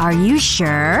 Are you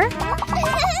sure?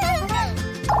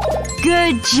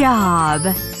 Good job!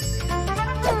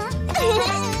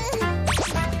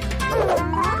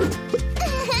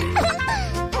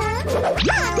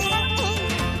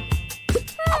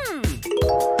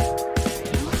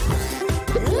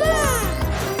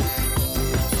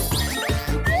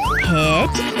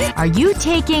 Pit, are you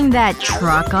taking that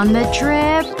truck on the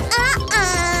trip?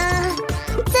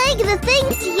 Take the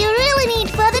things you really need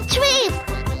for the trip.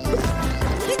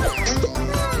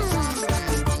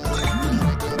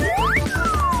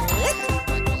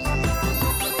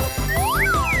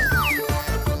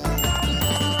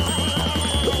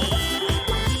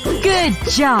 Good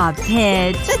job,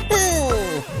 Pit.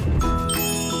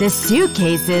 The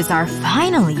suitcases are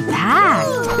finally packed.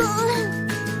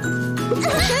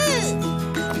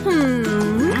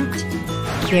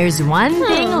 There's one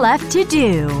thing left to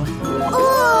do.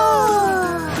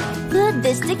 Put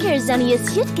the stickers on your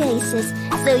suitcases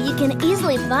so you can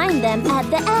easily find them at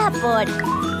the airport.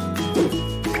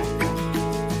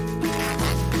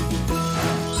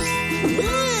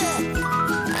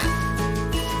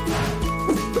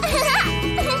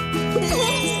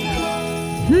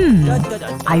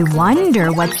 I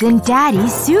wonder what's in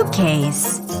Daddy's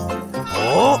suitcase.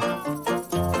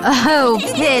 Oh,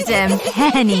 Pit and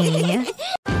Penny.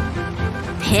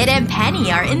 Pit and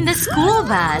Penny are in the school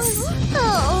bus.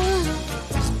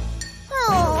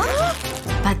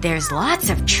 But there's lots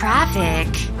of traffic.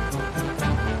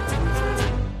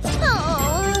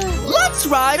 Let's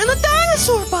ride on a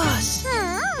dinosaur bus.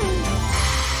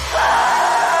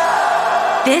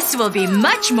 This will be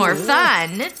much more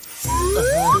fun.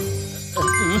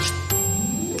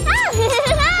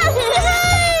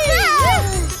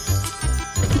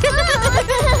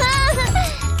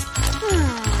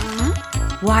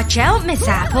 Watch out, Miss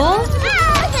Apple.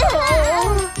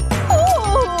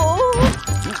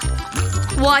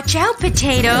 Watch out,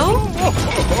 Potato!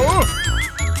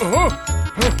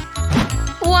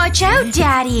 Watch out,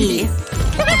 Daddy!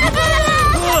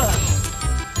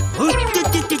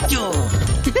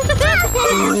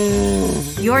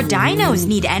 Your dinos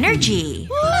need energy.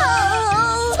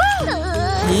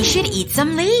 He should eat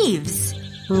some leaves.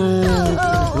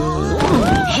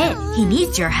 Pit, he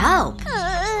needs your help.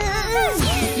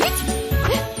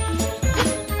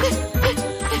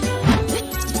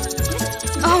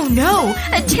 Oh no!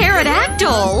 A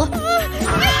pterodactyl!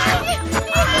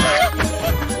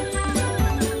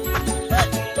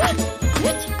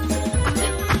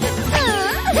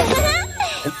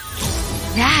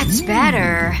 That's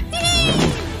better.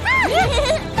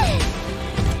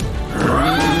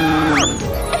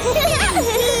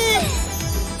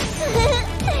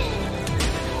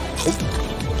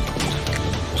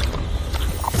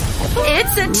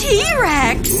 It's a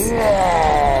T-Rex!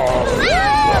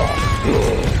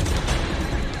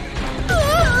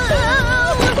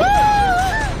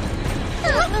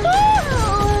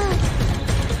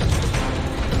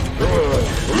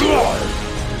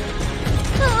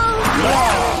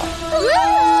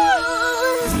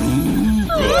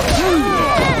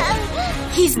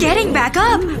 He's getting back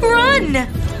up! Run!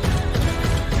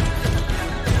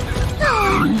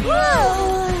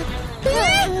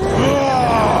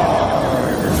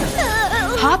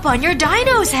 Hop on your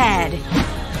dino's head!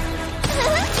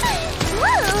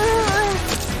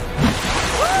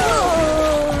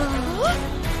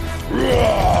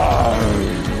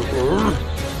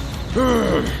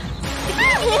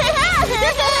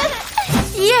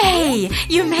 Yay!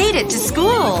 You made it to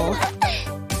school!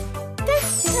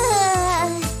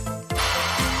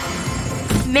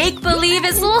 Make-believe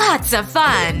is lots of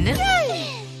fun!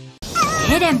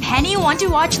 Pit and Penny want to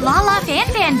watch La Fan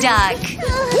Fan Duck!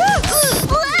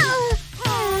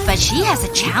 But she has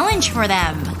a challenge for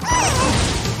them.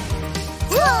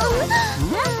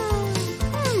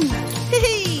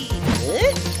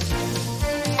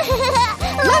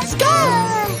 Let's go!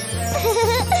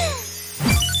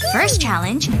 First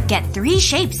challenge, get 3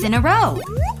 shapes in a row.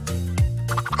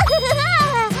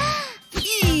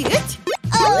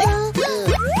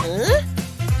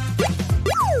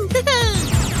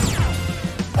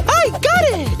 I got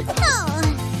it!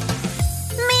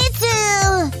 Me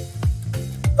too!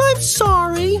 I'm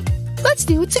sorry. Let's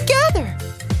do it together.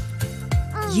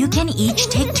 You can each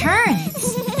take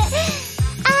turns.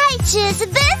 I choose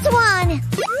this one!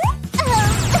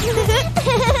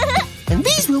 And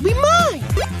these will be mine!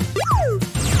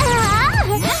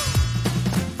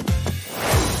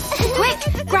 Quick!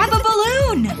 Grab a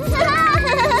balloon!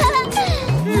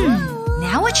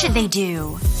 Now what should they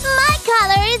do? My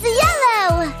color is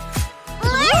yellow!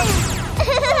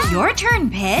 Your turn,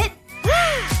 Pit.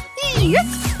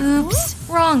 Oops.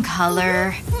 Wrong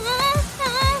color.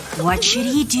 What should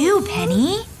he do,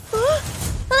 Penny?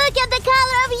 Look at the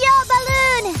color of your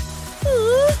balloon!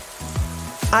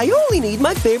 I only need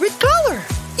my favorite color.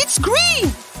 It's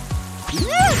green!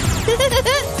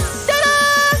 Ta-da!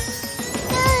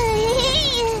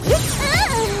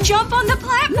 Jump on the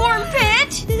platform,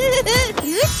 Pit!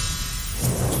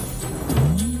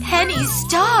 Penny's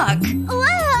stuck.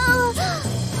 Whoa!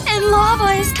 And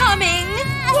lava is coming.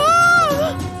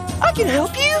 Whoa! I can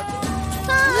help you.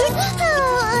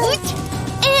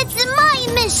 It's my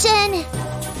mission!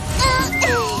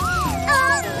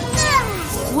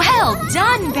 Well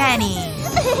done, Penny.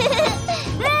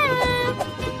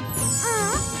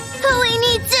 We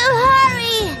need to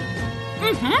hurry!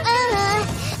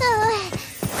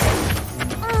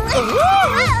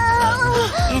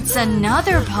 It's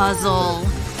another puzzle.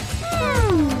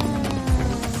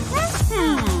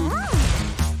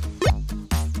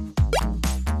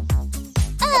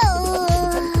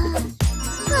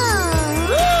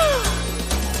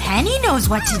 Penny knows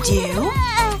what to do.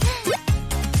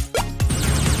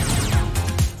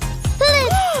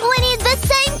 Look, we need the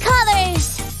same colors!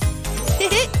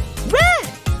 Red!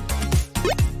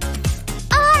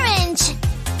 Orange!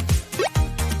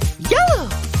 Yellow!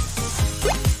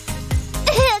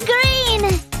 Green!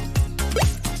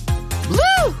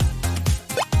 Blue!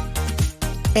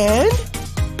 And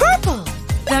purple!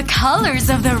 The colors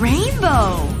of the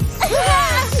rainbow.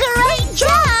 Great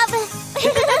job!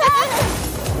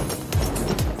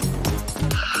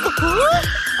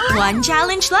 One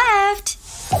challenge left.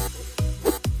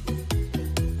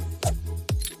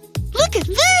 Look at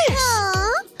this!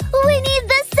 We need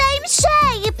the same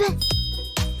shape!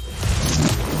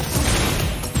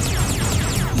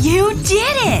 You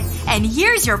did it! And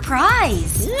here's your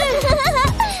prize.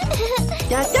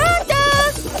 Da da da!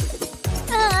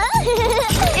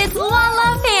 It's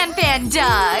La Fan Fan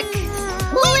Duck.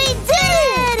 We did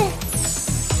it!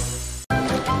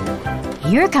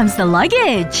 Here comes the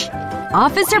luggage.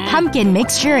 Officer Pumpkin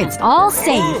makes sure it's all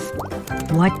safe.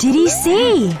 What did he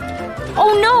see?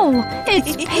 Oh no!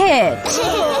 It's Pit!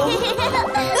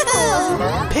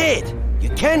 Pit, you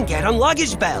can get on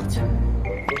luggage belt.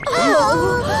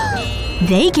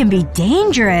 They can be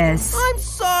dangerous. I'm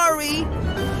sorry.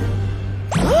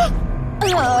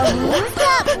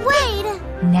 Stop, wait!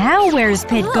 Now where's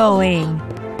Pit going?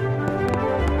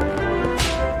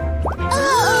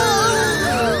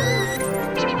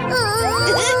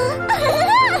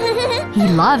 He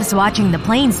loves watching the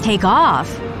planes take off.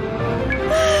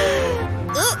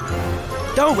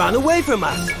 Don't run away from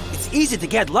us. It's easy to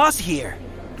get lost here.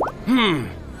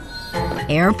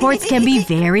 Airports can be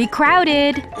very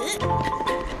crowded.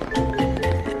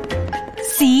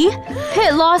 See?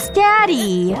 Pit lost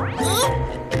Daddy.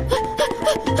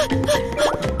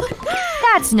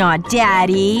 That's not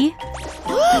Daddy.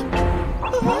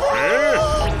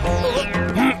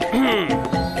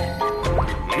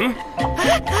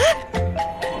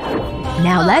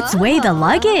 Now let's weigh the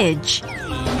luggage.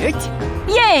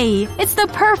 Yay! It's the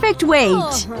perfect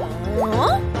weight.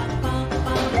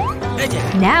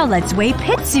 Now let's weigh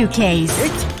Pit's suitcase.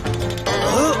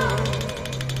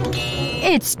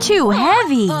 It's too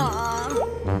heavy.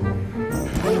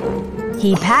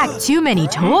 He packed too many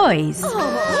toys.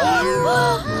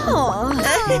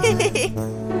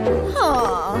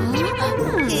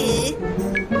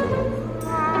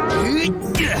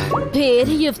 Pete,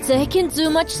 you've taken too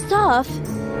much stuff.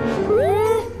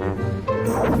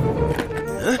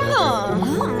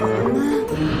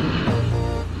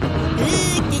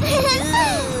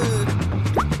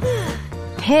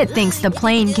 Pit thinks the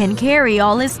plane can carry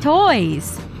all his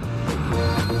toys.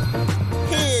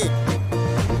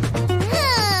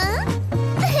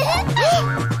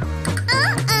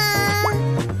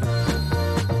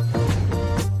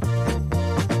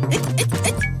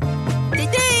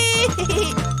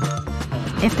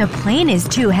 If the plane is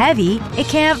too heavy, it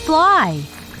can't fly.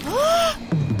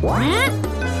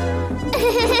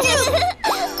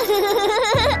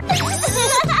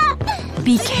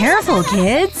 Be careful,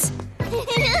 kids.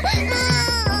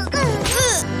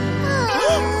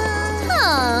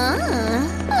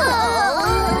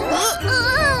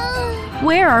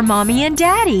 Where are Mommy and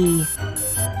Daddy?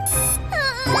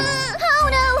 Oh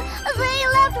no! They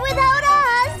left without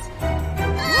us!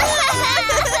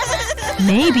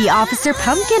 Maybe Officer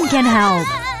Pumpkin can help.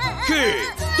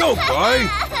 Kids, don't cry.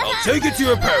 I'll take it to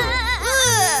your parents.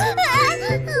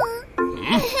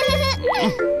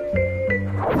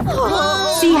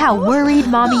 See how worried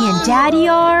Mommy and Daddy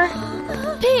are?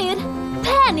 Pete,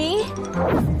 Penny.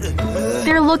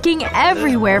 They're looking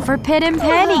everywhere for Pit and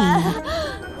Penny.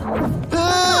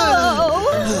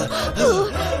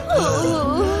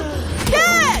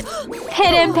 Dad!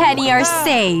 Pit and Penny are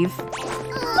safe.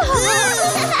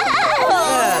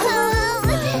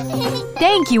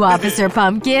 Thank you, Officer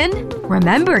Pumpkin.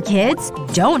 Remember, kids,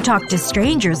 don't talk to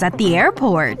strangers at the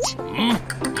airport.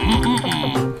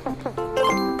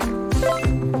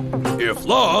 If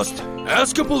lost,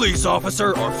 ask a police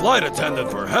officer or flight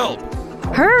attendant for help.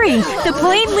 Hurry! The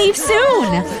plane leaves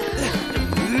soon!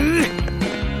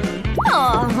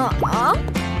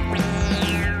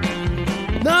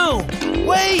 No!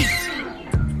 Wait!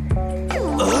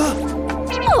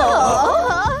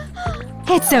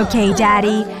 It's okay,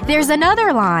 Daddy. There's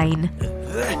another line.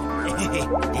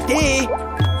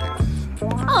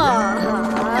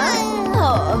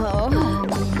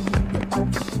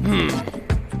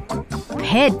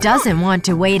 Pit doesn't want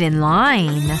to wait in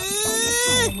line.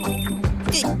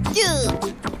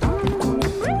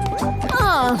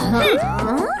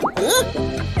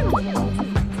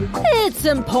 It's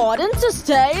important to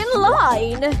stay in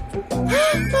line.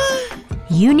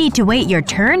 You need to wait your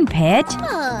turn, Pit.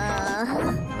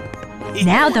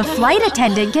 Now the flight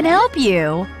attendant can help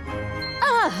you.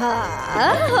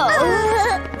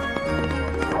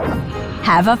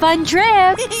 Have a fun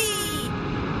trip!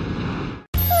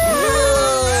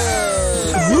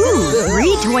 Ooh,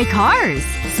 3 toy cars!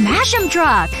 Smash 'em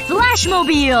Truck,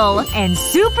 Flashmobile, and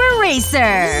Super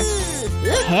Racer!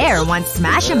 Pear wants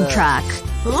Smash 'em Truck.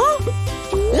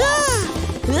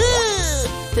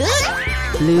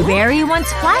 Blueberry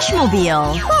wants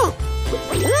Flashmobile.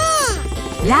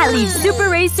 That leaves Super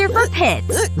Racer for Pit.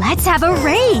 Let's have a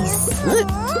race!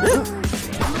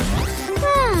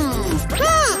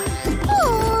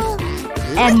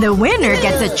 And the winner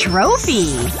gets a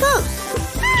trophy!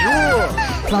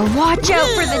 But watch out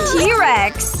for the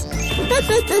T-Rex!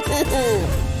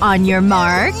 On your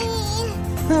mark.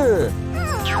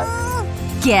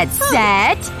 Get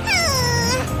set.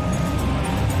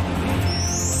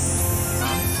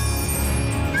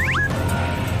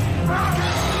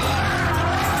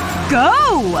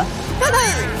 Go!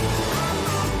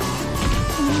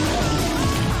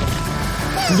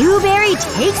 Blueberry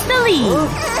takes the lead.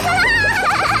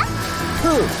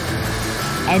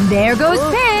 And there goes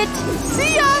Pit.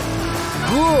 See ya!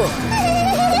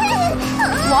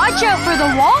 Watch out for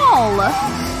the wall.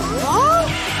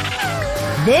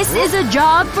 This is a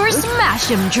job for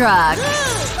Smash 'em Truck.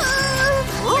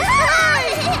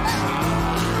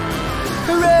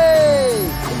 Hooray!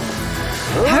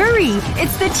 Hurry!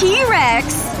 It's the T-Rex!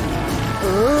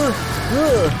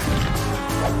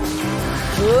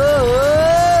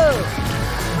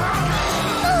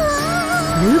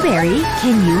 Blueberry,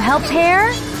 can you help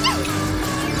Pear?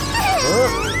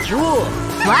 Sure.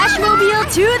 Flashmobile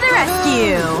to the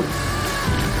rescue!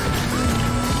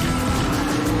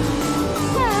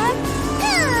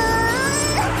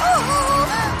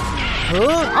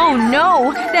 Oh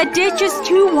no! That ditch is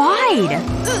too wide!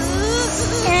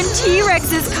 And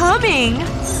T-Rex is coming!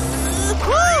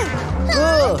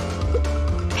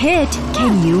 Pit,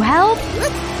 can you help?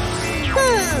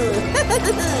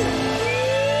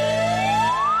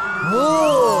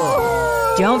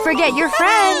 Don't forget your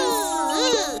friends!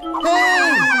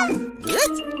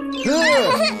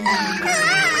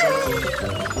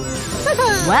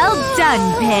 Well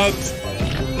done, Pit!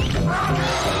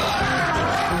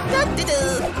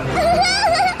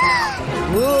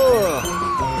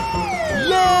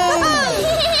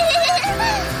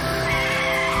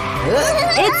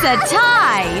 It's a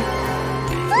tie!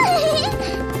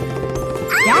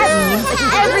 That means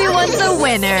everyone's a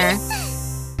winner!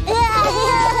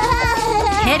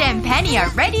 Pit and Penny are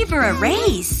ready for a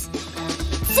race!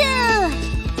 2,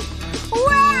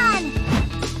 1.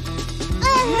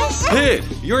 Pit,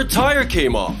 your tire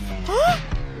came off.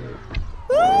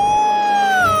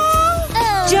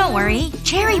 Don't worry,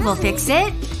 Cherry will fix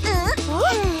it.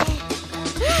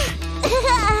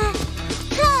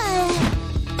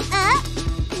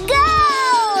 Go!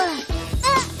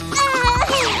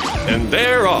 And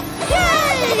they're off.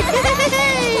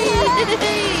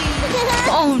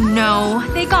 Oh no,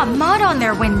 they got mud on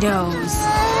their windows.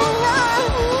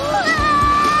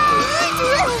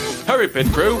 Hurry,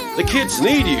 Pit Crew. The kids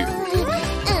need you.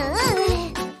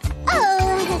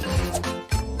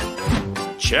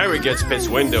 Cherry gets Pit's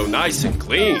window nice and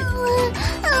clean.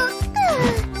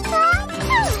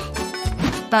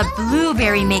 But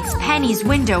Blueberry makes Penny's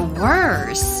window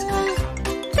worse.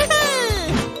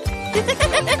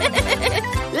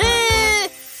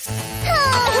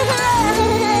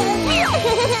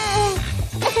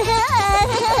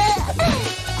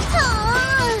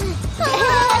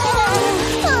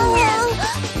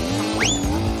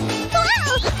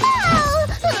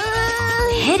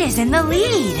 Pit is in the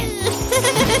lead.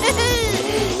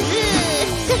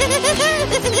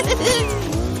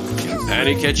 Can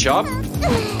Penny catch up?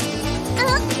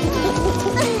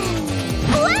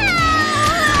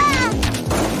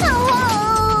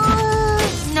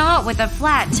 Not with a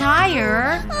flat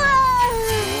tire.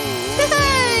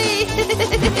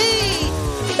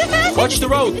 Watch the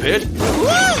road, Pit.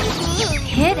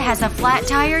 Pit has a flat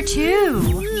tire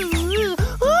too.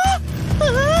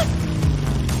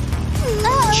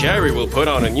 Cherry will put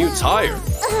on a new tire.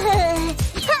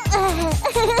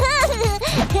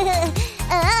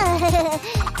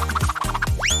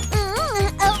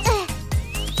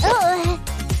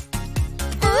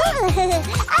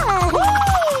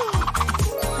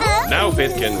 Now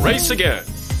Pit can race again.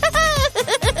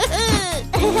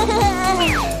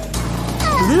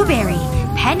 Blueberry,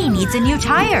 Penny needs a new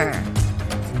tire.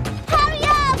 Hurry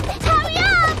up! Hurry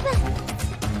up!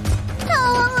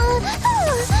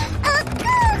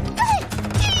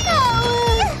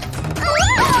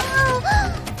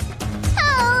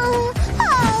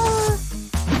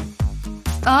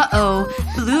 Uh-oh,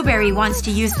 Blueberry wants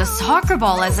to use the soccer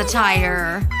ball as a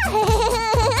tire.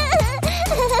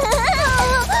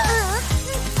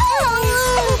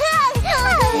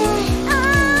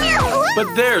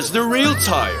 But there's the real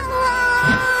tire.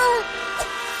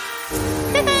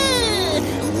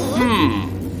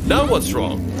 Now what's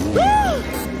wrong?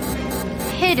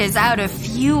 Pit is out of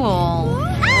fuel.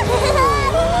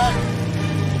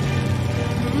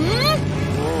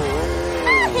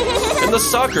 And the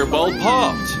soccer ball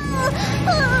popped.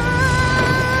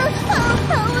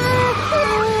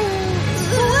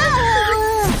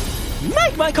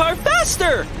 Make my car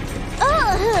faster!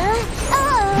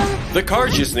 The car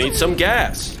just needs some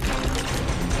gas.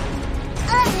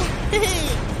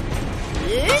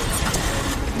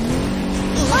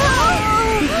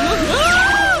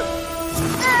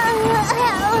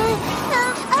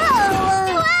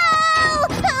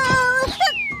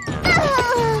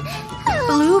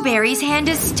 Blueberry's hand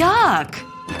is stuck.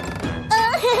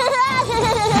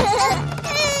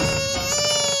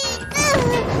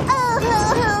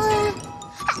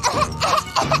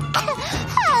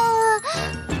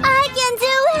 I can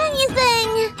do anything.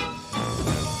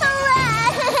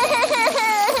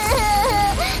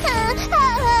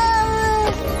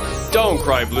 Don't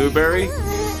cry, Blueberry.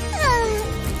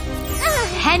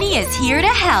 Penny is here to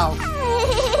help.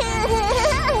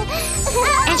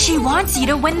 And she wants you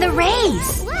to win the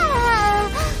race.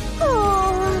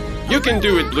 You can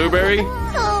do it, Blueberry.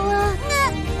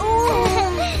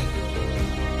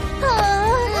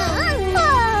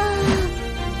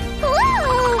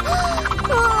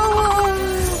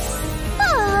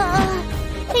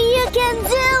 You can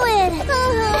do it.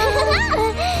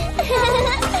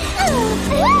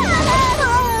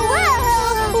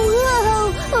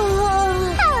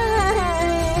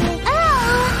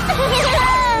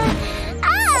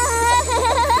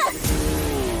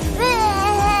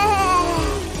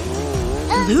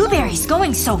 Blueberry's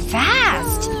going so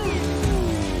fast.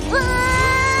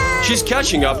 She's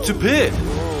catching up to Pit.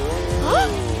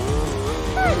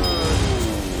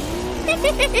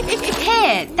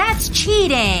 Pit, that's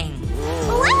cheating.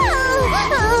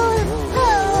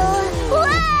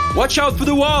 Watch out for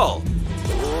the wall.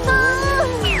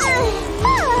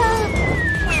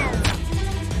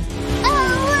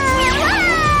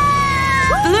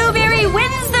 Blueberry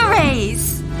wins the race.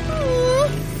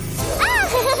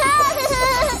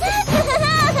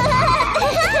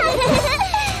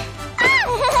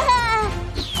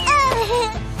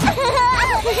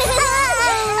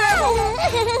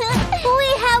 We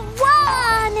have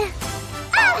won!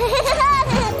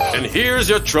 And here's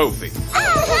your trophy.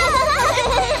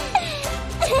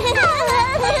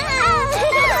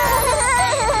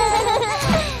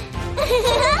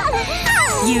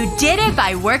 You did it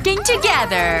by working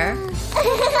together.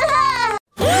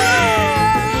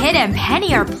 Pit and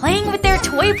Penny are playing with their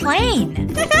toy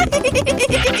plane.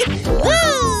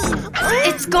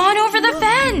 It's gone over the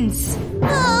fence.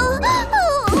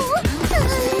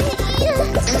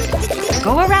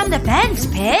 Go around the fence,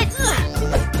 Pit.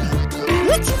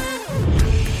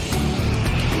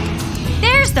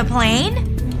 There's the plane.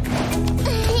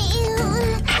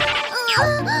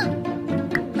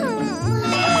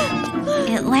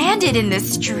 It landed in the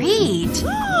street.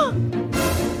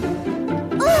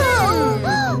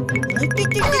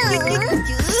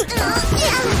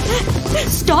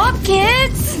 Stop,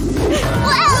 kids!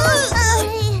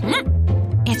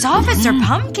 It's Officer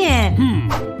Pumpkin.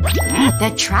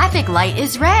 The traffic light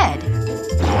is red.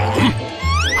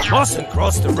 Mustn't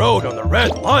cross the road on the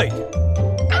red light.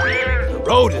 The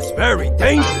road is very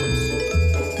dangerous.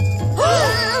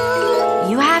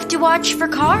 You have to watch for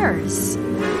cars.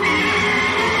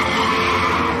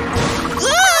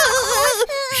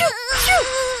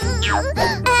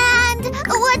 And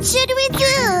what should we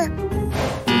do?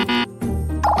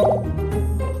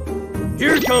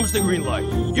 Here comes the green light.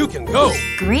 You can go.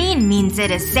 Green means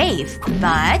it is safe,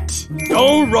 but…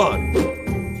 Don't run.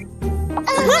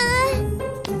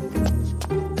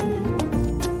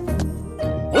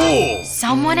 Oh!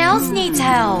 Someone else needs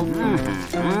help.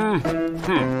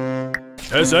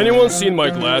 Has anyone seen my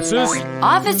glasses?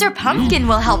 Officer Pumpkin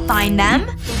will help find them.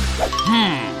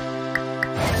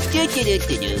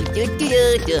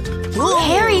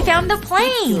 Harry found the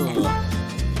plane.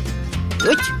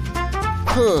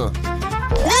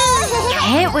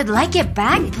 Pit would like it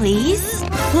back, please.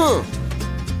 No!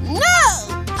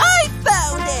 I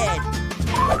found it!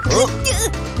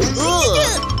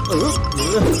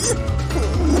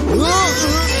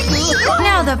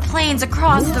 Now the plane's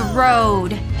across the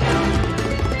road.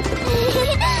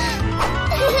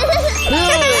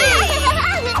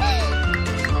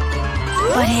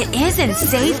 But it isn't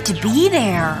safe to be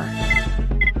there.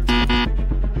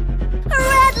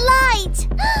 Red light!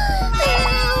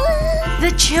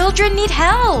 The children need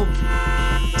help.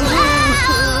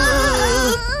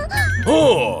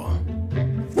 Oh!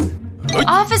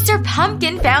 Officer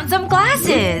Pumpkin found some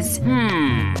glasses.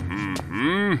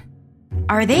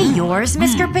 Are they yours,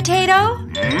 Mr. Potato?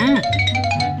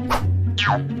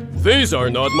 These are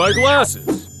not my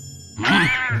glasses.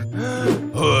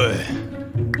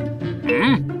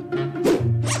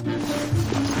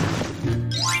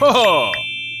 Ha!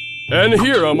 And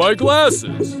here are my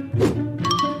glasses.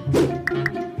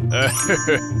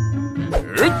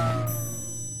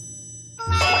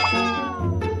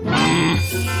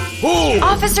 Oh!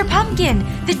 Officer Pumpkin,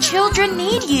 the children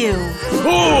need you.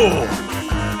 Oh!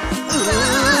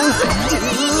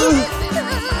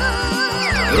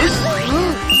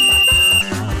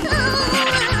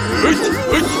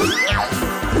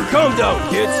 Calm down,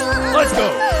 kids. Let's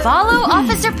go. Follow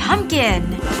Officer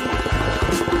Pumpkin.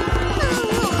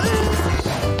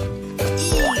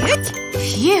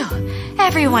 Phew.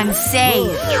 Everyone's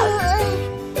safe.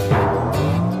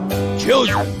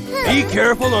 Children, be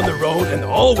careful on the road and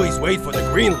always wait for the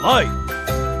green light.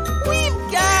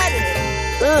 We've got it!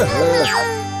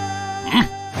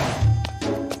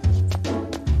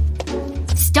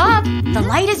 Stop! The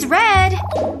light is red.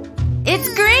 It's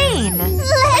green.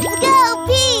 Let's go,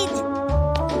 Pete!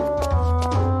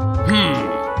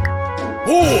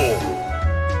 Oh!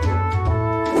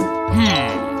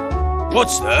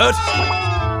 What's that?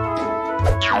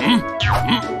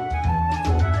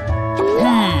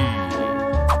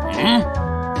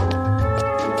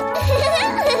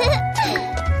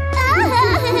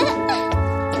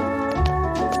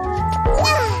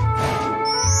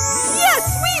 Yes,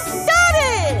 we've got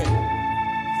it!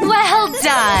 Well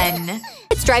done.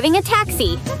 It's driving a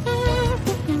taxi.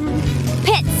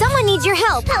 Pit, someone needs your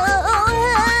help.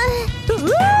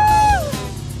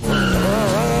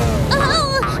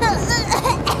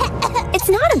 It's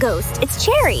not a ghost. It's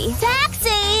Cherry.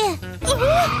 Taxi!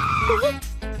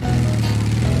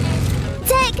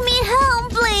 Take me home,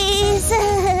 please!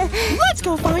 Let's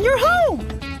go find your home!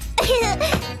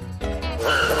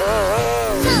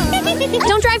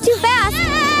 Don't drive too fast.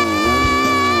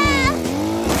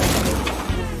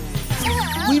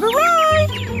 We've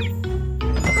arrived!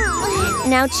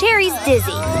 Now Cherry's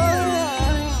dizzy.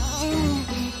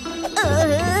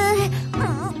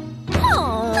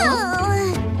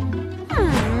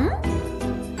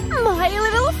 My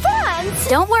little fans!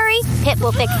 Don't worry, Pit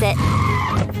will fix it.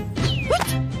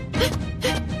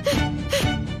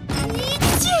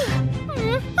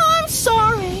 I'm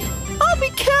sorry. I'll be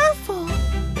careful.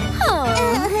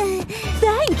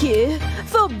 Thank you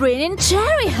for bringing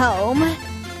Cherry home.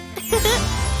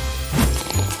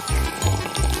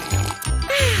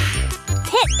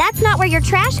 Pit, that's not where your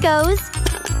trash goes.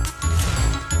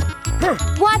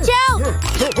 Watch out!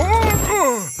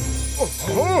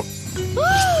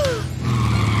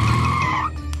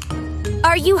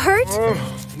 Are you hurt?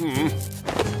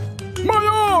 My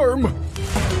arm!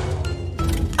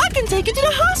 I can take you to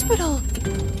the hospital.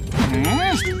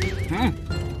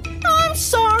 I'm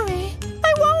sorry.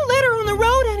 I won't litter on the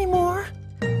road anymore.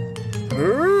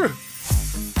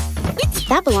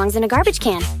 That belongs in a garbage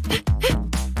can.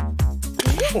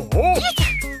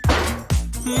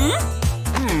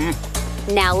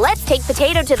 Now let's take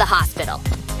Potato to the hospital.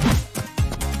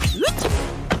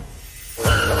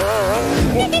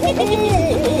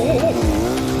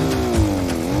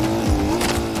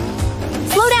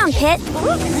 Slow down, Pit.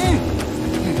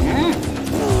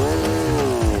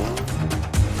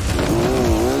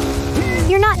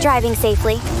 You're not driving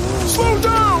safely. Slow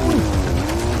down!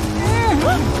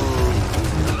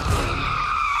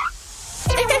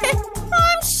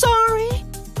 I'm sorry.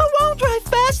 I won't drive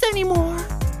fast anymore.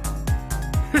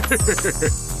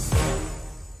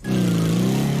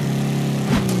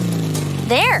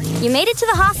 There, you made it to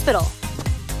the hospital.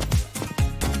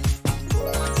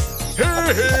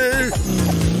 Hey!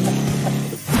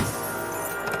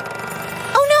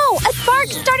 Oh no, a spark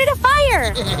started a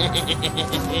fire!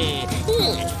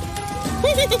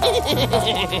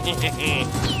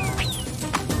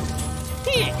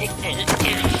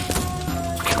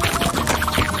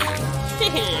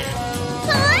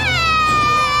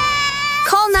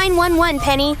 Call 911,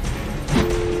 Penny.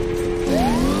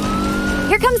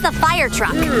 Here comes the fire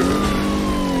truck.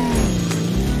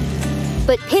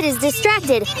 But Pit is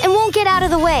distracted and won't get out of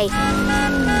the way.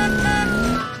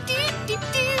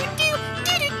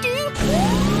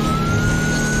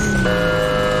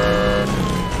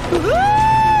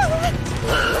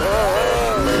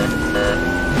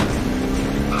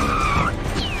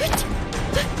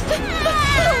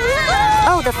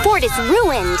 Oh, the fort is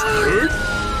ruined.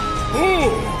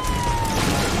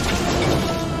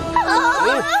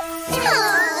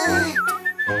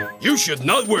 You should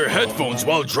not wear headphones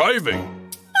while driving.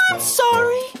 I'm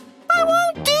sorry. I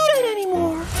won't do that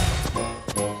anymore.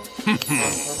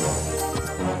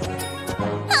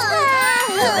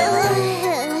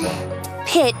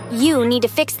 Pit, you need to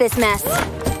fix this mess.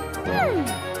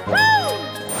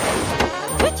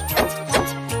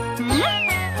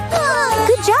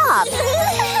 Good job.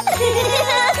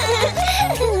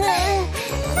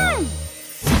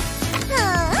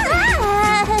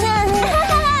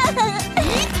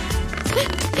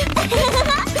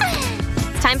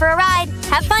 It's time for a ride.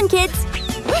 Have fun, kids.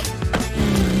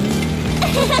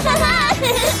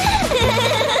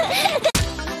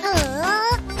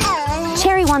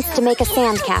 Cherry wants to make a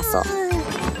sandcastle,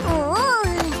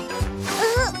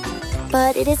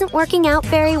 but it isn't working out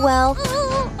very well.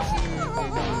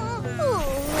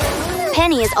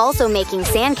 Penny is also making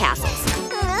sandcastles.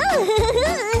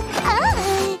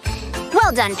 Well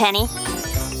Well done, Penny.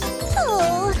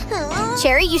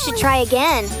 Cherry, you should try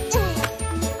again.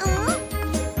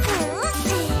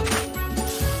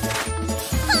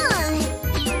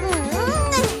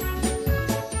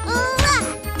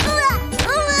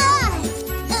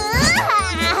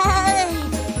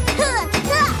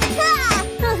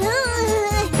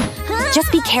 Just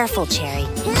be careful, Cherry.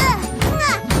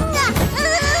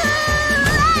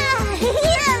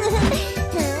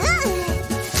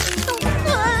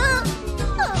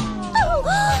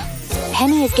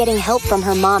 Penny is getting help from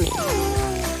her mommy.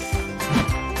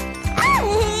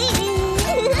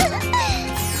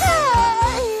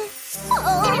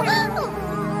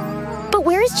 But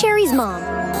where is Cherry's mom?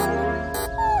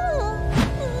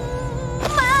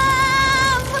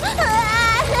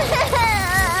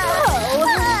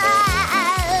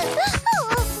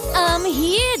 I'm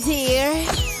here, dear.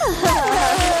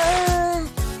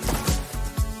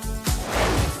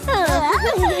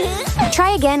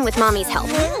 Try again with mommy's help.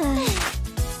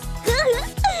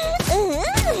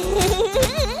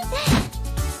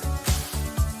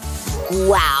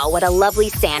 Wow, what a lovely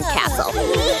sandcastle.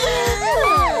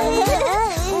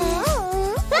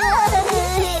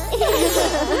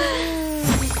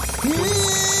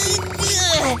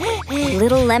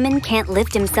 Little Lemon can't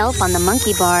lift himself on the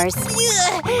monkey bars.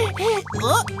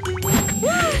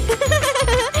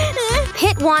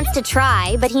 Pit wants to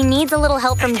try, but he needs a little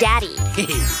help from Daddy.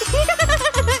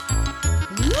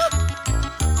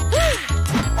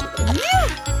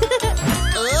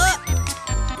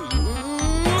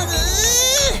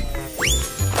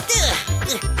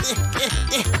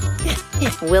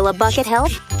 Will a bucket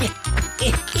help?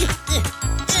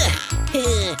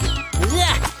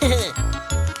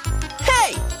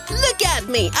 Hey, look at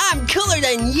me. I'm cooler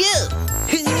than you.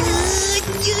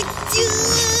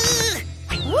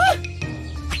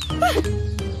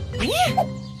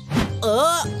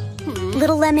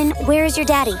 Little Lemon, where is your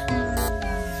daddy?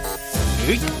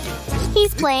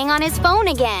 He's playing on his phone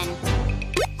again.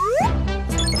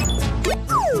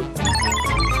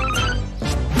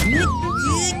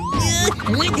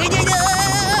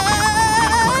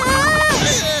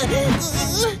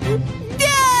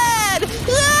 Dad!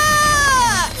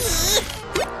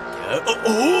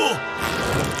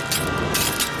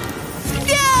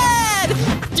 Dad!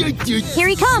 Here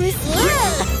he comes.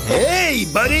 Hey,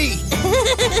 buddy!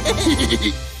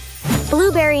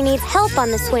 Blueberry needs help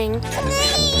on the swing.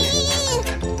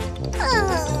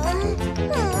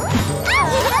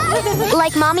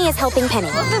 Like Mommy is helping Penny.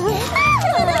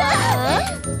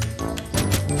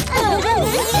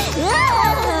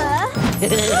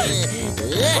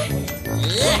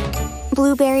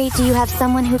 Blueberry, do you have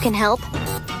someone who can help? I'm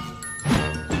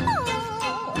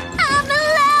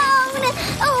alone!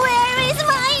 Where is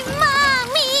my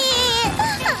mommy?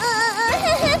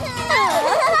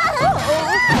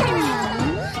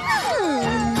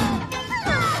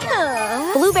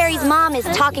 Blueberry's mom is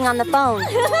talking on the phone.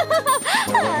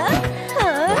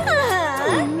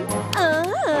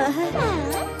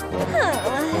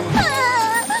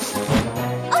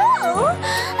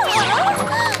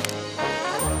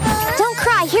 Don't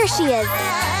cry, here she is.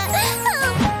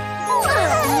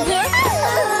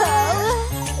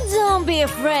 Don't be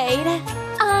afraid.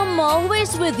 I'm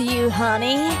always with you,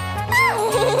 honey.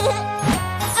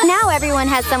 Now everyone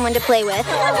has someone to play with.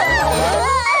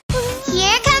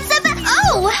 Here comes the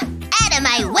oh! Out of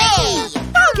my way!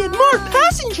 I'll get more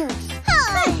passengers.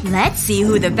 Let's see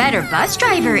who the better bus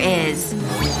driver is.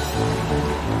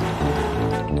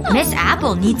 Miss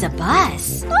Apple needs a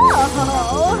bus.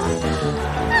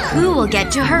 Who will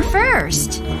get to her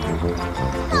first?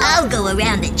 I'll go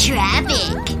around the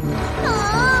traffic.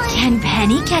 Can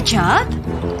Penny catch up?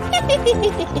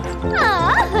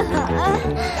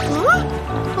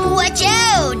 Watch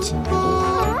out!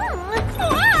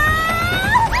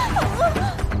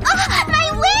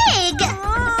 My wig!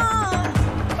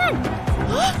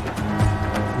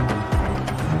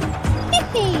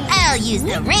 I'll use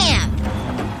the ramp.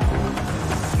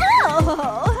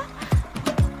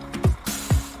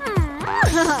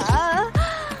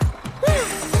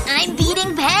 I'm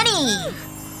beating Penny.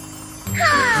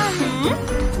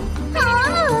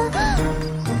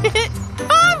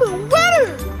 I'm a winner!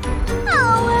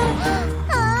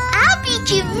 I'll beat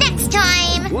you next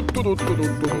time.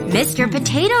 Mr.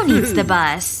 Potato needs the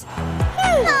bus.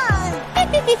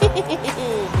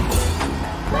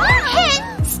 Hey,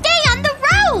 stay on the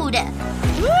road.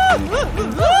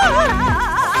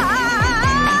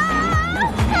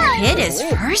 Kid is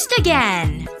first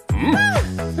again.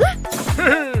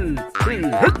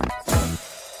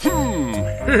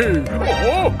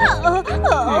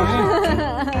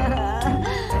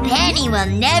 Penny will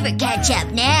never catch up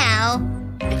now.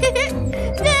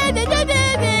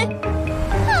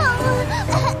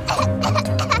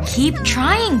 Keep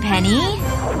trying, Penny.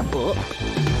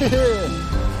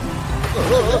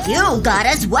 You got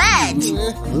us wet.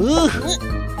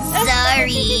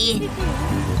 Sorry.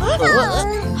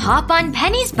 Hop on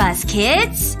Penny's bus,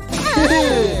 kids. Now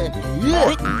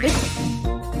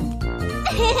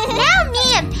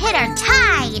me and Pit are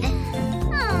tied.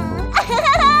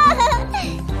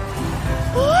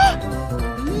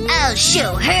 I'll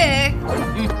show her.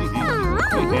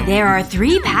 There are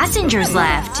 3 passengers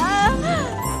left.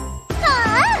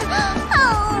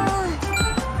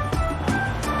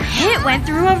 Pit went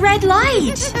through a red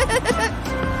light.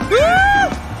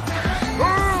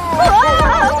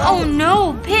 Oh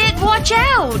no, Pit, watch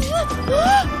out!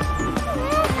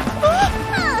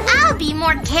 I'll be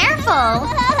more careful.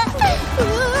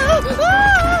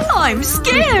 I'm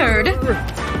scared.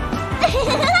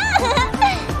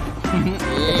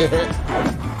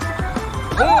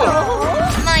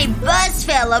 My bus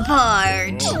fell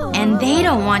apart. And they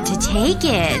don't want to take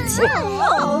it.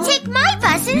 Take my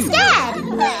bus instead.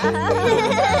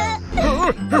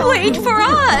 Wait for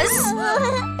us!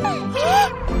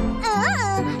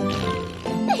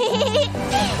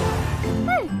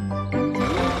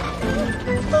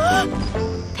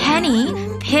 Penny,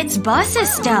 Pit's bus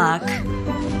is stuck.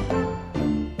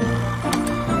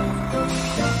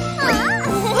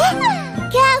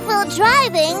 Careful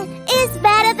driving is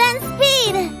better than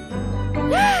speed.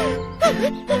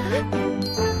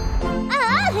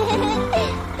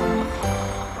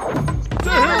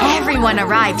 Everyone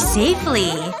arrived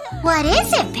safely. What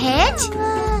is it, Pit?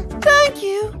 Thank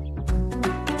you.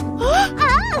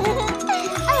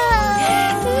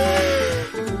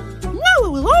 Now I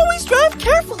will always drive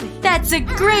carefully. That's a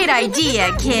great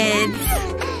idea, kids.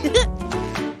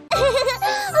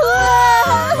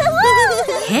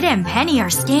 Pit and Penny are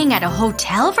staying at a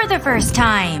hotel for the first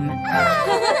time.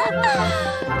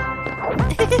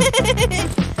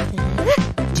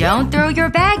 Don't throw your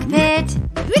bag, Pit.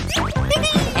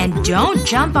 And don't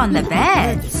jump on the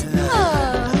beds.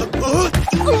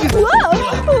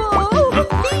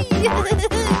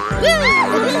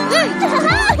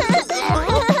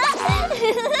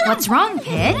 What's wrong,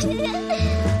 Pit?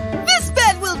 This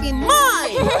bed will be mine.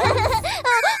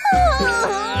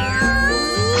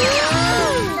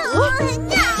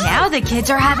 Now the kids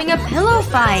are having a pillow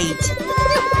fight.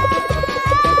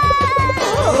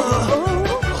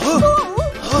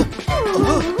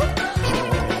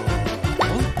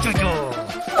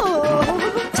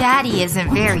 Daddy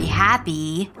isn't very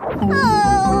happy.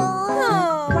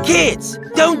 Kids,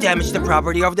 don't damage the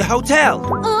property of the hotel.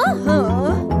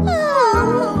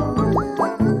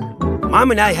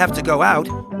 Mom and I have to go out.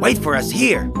 Wait for us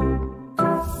here.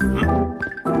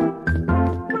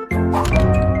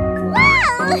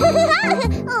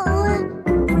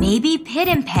 Maybe Pit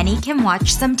and Penny can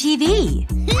watch some TV.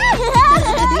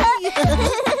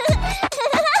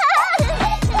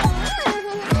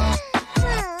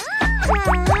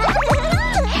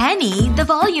 Penny, the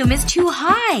volume is too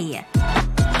high.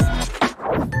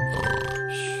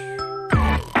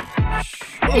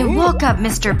 It woke up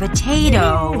Mr.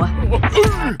 Potato.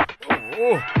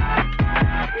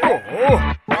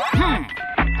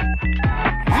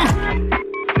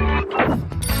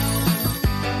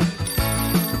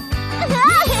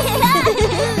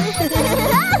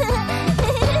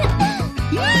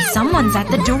 Someone's at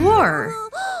the door.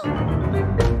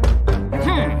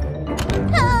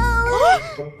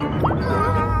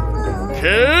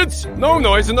 Kids, no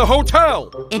noise in the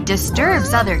hotel. It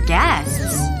disturbs other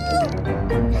guests.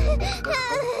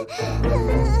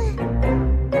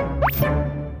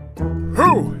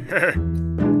 Who?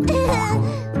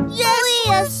 Yes,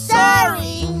 we are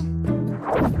sorry.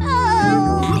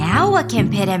 Now what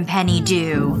can Pit and Penny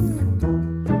do?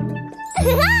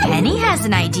 Penny has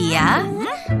an idea.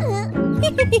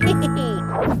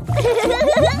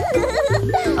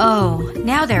 Oh,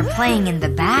 now they're playing in the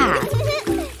bath.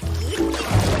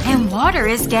 And water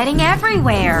is getting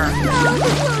everywhere.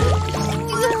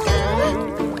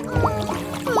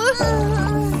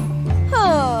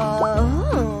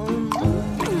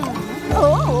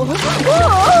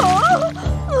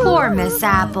 Poor Miss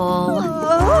Apple.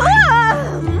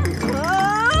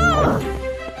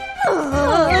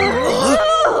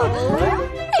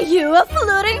 You are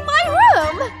flooding my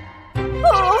room!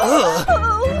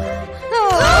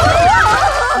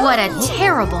 What a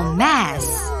terrible mess.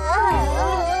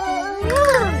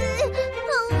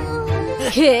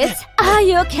 Kids, are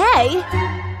you okay?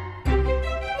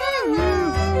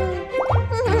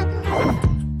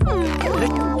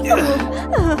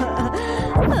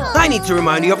 I need to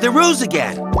remind you of the rules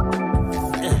again.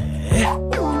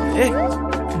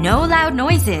 No loud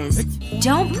noises.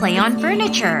 Don't play on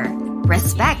furniture.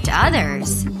 Respect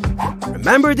others.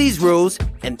 Remember these rules,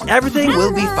 and everything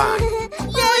will be fine.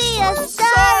 Yes,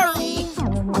 sorry.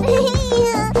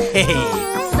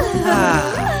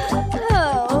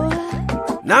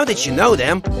 Now that you know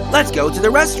them, let's go to the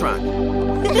restaurant.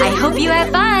 I hope you have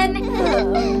fun.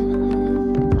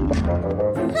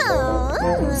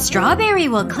 Strawberry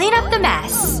will clean up the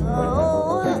mess.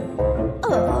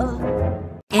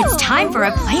 It's time for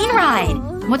a plane ride.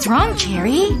 What's wrong,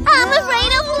 Cherry? I'm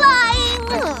afraid of flying.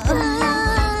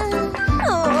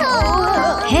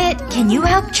 Pit, can you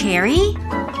help Cherry?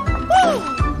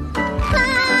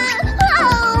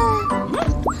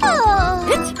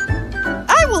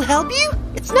 I will help you.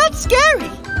 It's not scary.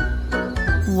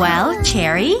 Well,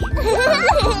 Cherry?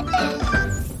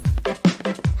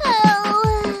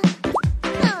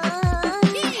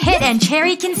 Pit and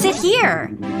Cherry can sit here.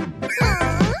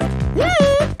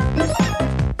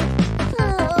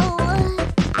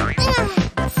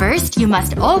 First, you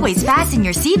must always fasten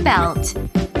your seatbelt.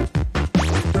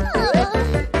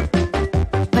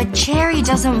 But Cherry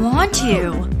doesn't want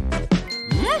to.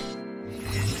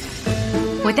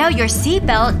 Without your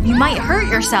seatbelt, you might hurt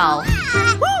yourself.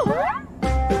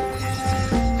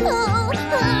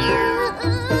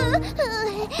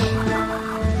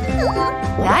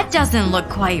 That doesn't look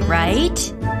quite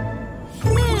right.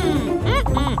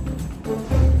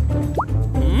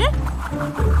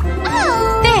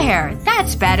 There,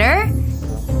 that's better.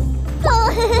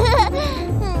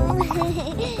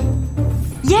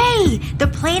 Yay! The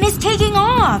plane is taking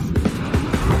off!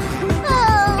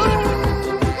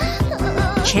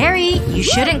 Cherry, you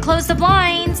shouldn't close the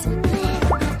blinds.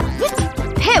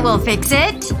 Pit will fix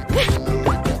it.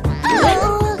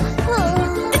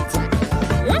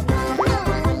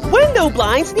 Window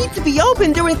blinds need to be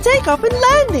open during takeoff and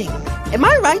landing. Am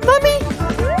I right, Mommy?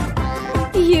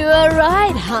 You are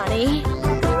right, honey.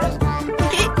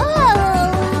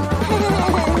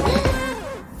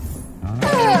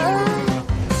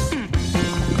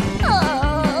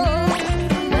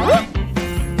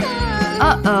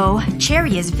 Uh-oh,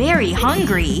 Cherry is very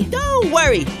hungry. Don't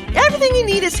worry. Everything you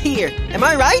need is here. Am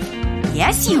I right?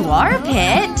 Yes, you are,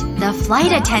 Pit. The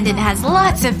flight attendant has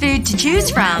lots of food to choose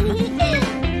from.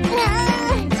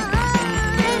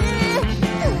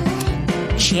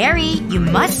 Cherry, you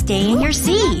must stay in your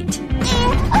seat.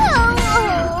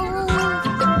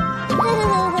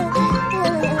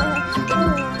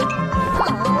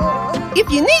 If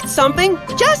you need something,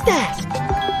 just ask.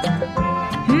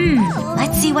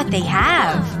 Let's see what they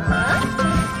have.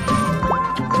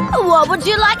 What would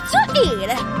you like to eat?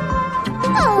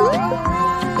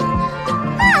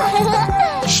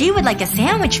 She would like a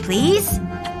sandwich, please.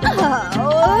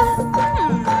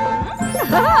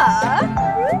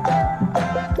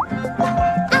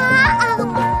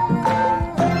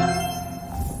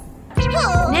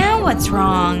 Now what's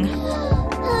wrong?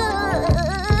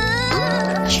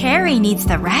 Cherry needs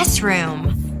the restroom.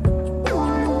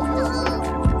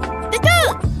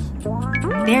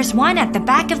 There's one at the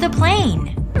back of the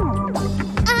plane.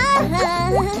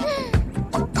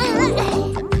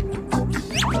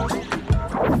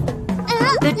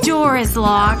 The door is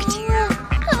locked.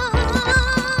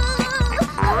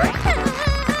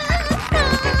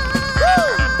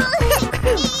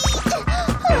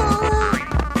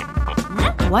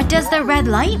 What does the red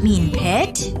light mean,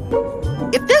 Pit?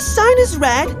 If this sign is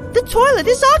red, the toilet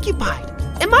is occupied.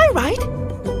 Am I right?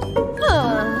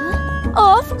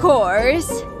 Of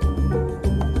course.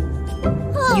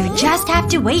 You just have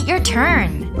to wait your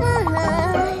turn.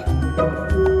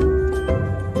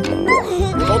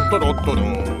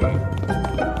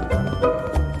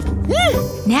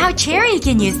 Now Cherry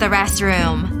can use the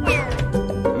restroom.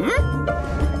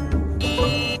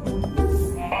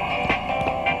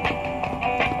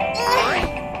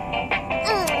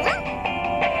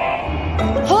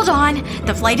 Hold on.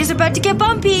 The flight is about to get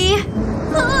bumpy.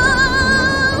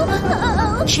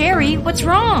 Cherry, what's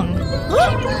wrong?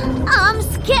 I'm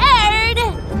scared.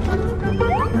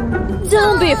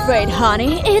 Don't be afraid,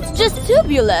 honey. It's just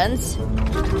turbulence.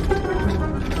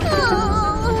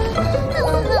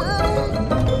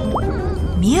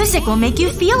 Music will make you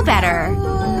feel better.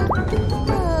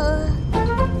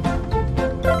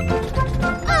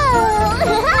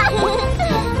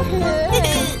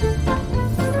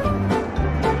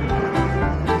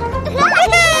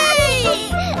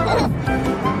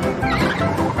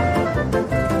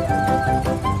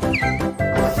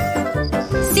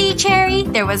 See, Cherry?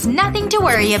 There was nothing to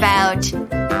worry about.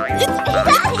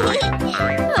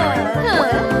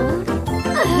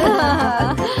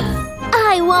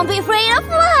 I won't be afraid of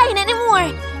flying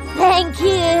anymore. Thank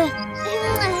you.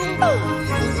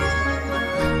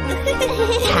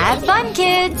 on,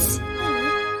 kids!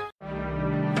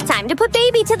 Time to put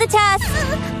baby to the test.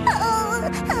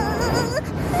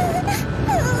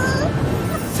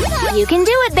 You can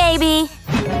do it, baby.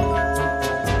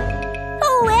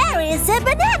 Where is a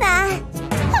banana?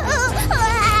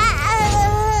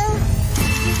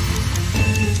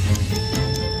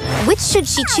 Which should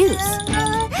she choose?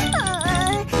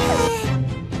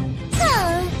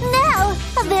 No,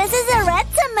 this is a red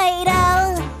tomato.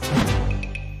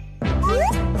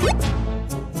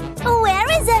 Where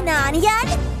is an onion?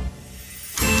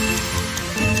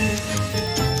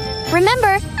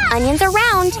 Remember, onions are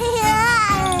round.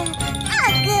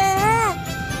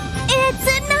 It's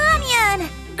an onion!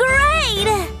 Great!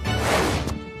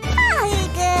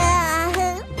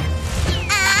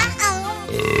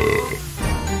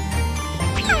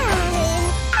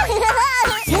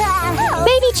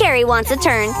 Baby Cherry wants a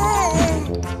turn.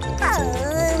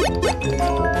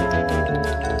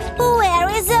 Where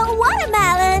is a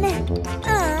watermelon?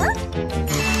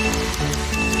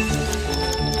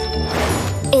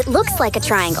 It looks like a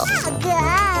triangle.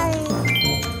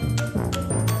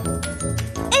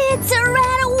 It's a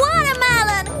red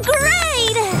watermelon!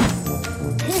 Great!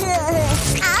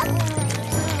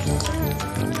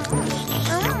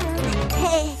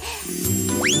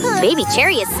 Baby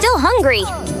Cherry is still hungry.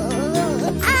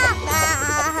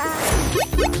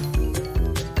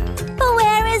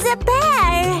 Where is a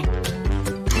pear?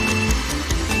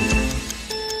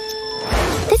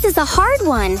 This is a hard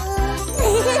one.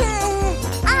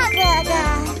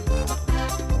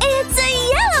 It's a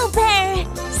yellow pear!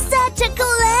 Such a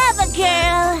clever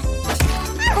girl!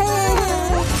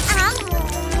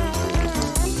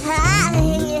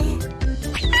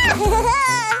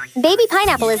 Baby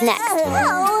Pineapple is next.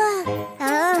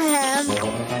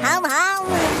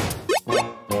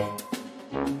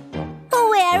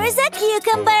 Where is a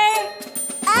cucumber?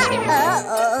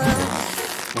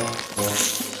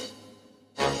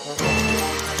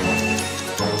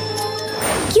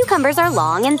 Cucumbers are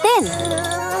long and thin.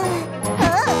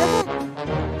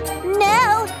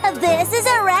 No, this is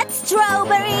a red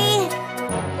strawberry.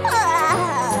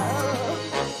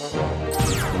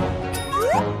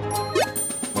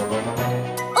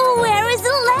 Where is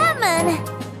a lemon?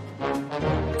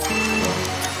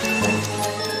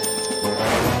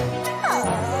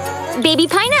 Baby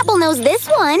Pineapple knows this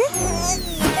one.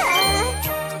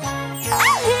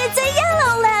 It's a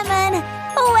yellow lemon.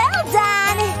 Well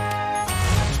done.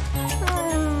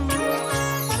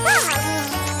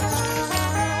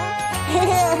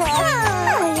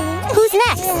 Who's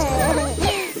next?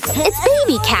 It's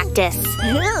Baby Cactus.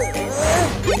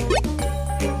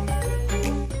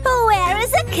 Where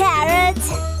is a carrot?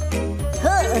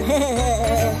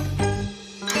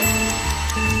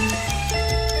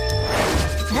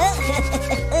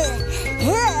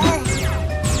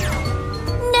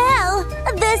 No,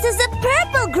 this is a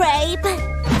purple grape.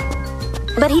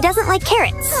 But he doesn't like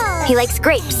carrots. He likes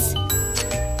grapes.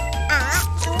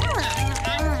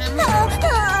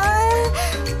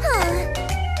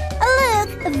 Look,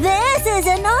 this is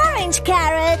an orange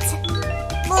carrot.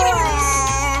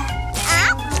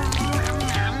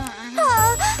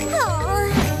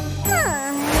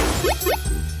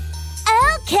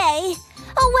 Okay,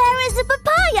 where is the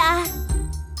papaya?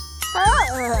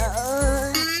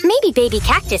 Maybe Baby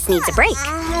Cactus needs a break.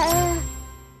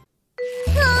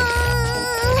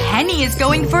 Penny is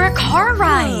going for a car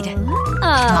ride.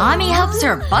 Mommy helps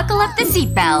her buckle up the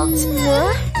seatbelt.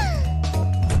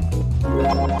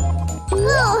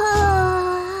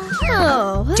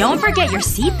 Don't forget your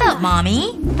seatbelt,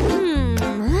 Mommy.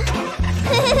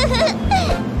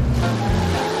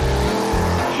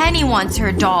 Penny wants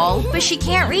her doll, but she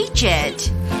can't reach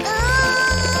it.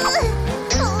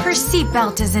 Her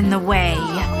seatbelt is in the way.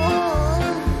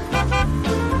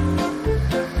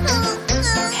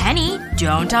 Penny,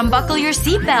 don't unbuckle your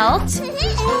seatbelt.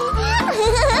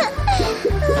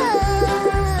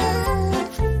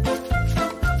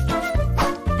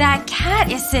 That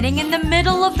cat is sitting in the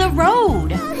middle of the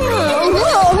road.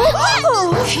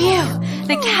 Phew,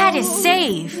 the cat is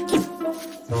safe.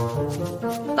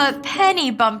 But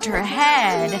Penny bumped her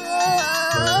head.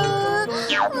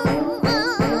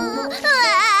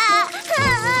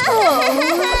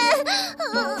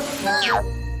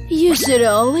 You should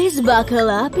always buckle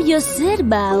up your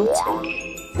seatbelt.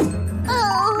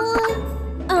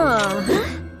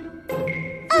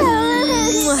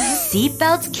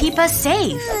 Seatbelts keep us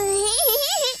safe.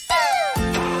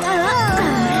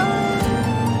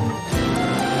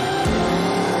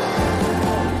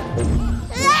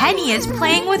 Penny is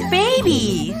playing with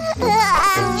Baby.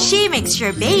 She makes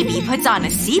sure Baby puts on a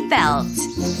seatbelt.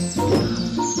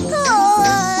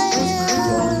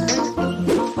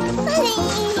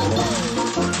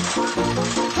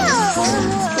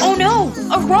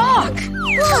 rock!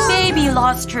 Baby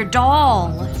lost her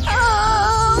doll.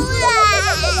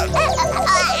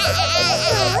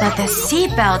 But the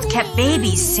seatbelt kept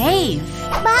baby safe.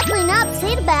 Buckling up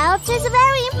seatbelts is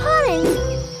very important.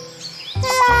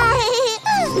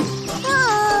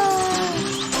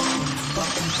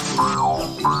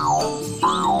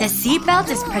 The seatbelt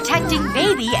is protecting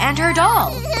baby and her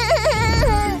doll.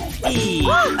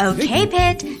 Okay,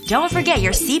 Pit. Don't forget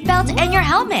your seatbelt and your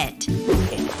helmet.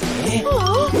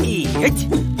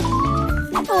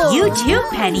 You too,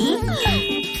 Penny.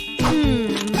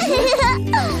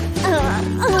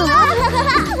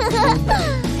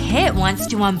 Pit wants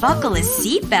to unbuckle his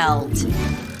seatbelt.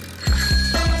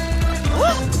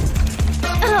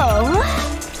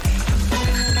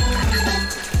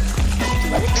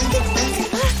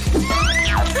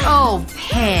 Oh,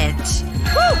 Pit.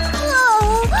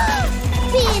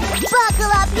 Pete,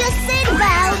 buckle up your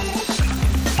seatbelt.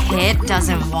 Pit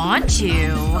doesn't want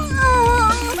to.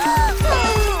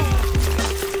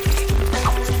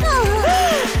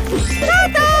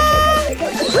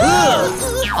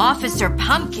 Officer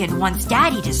Pumpkin wants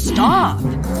Daddy to stop.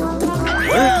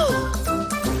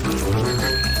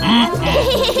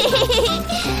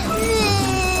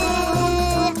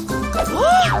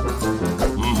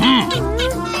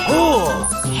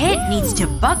 Pit needs to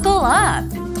buckle up.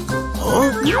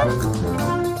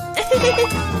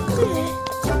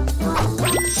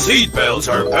 Seatbelts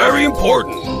are very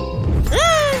important.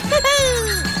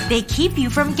 They keep you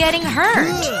from getting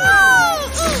hurt.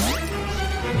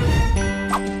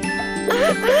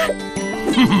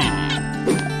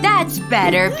 That's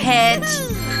better, Pit.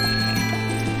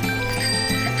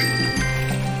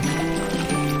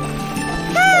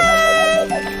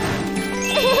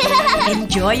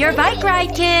 Enjoy your bike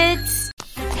ride, kids.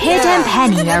 Pit and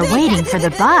Penny are waiting for the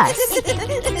bus.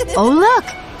 Oh, look!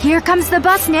 Here comes the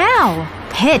bus now.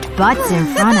 Pit butts in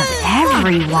front of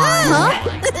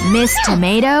everyone. Miss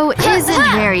Tomato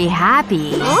isn't very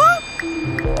happy.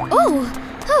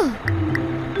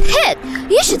 Pit,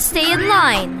 you should stay in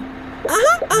line.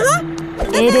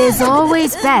 It is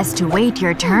always best to wait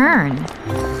your turn.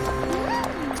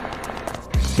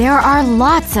 There are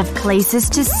lots of places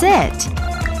to sit.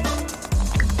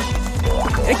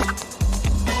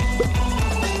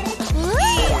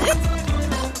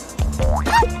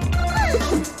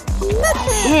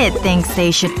 Pit thinks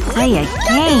they should play a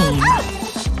game.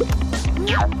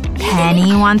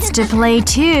 Penny wants to play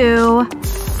too.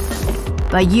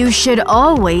 But you should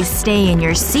always stay in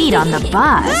your seat on the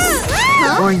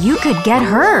bus. Or you could get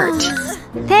hurt.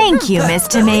 Thank you, Miss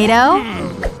Tomato.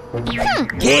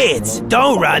 Kids,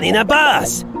 don't run in a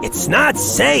bus. It's not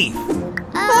safe.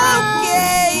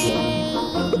 Okay.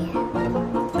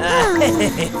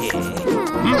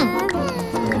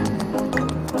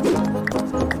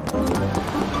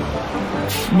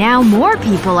 Now more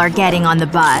people are getting on the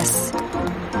bus.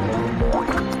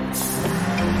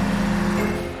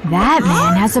 That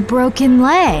man has a broken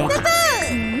leg.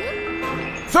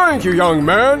 Thank you, young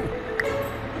man.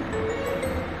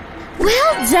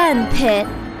 Well done, Pit.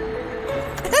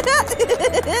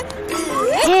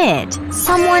 Pit,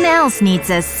 someone else needs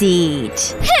a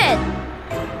seat. Pit!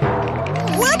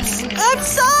 Whoops, I'm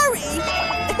sorry.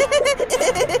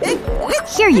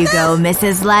 Here you go,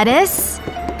 Mrs. Lettuce.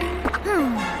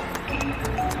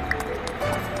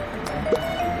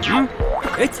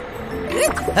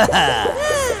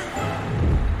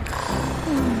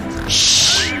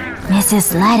 Shh!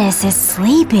 Mrs. Lettuce is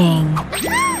sleeping.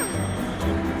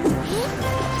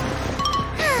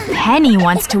 Penny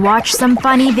wants to watch some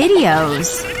funny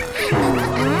videos.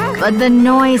 But the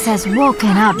noise has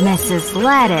woken up Mrs.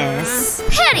 Lettuce.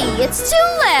 Penny, it's too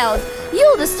loud.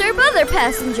 You'll disturb other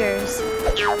passengers.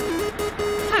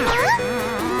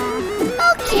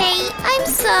 Okay, I'm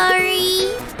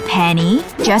sorry. Penny,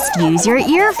 just use your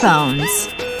earphones.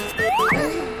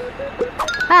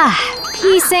 Ah,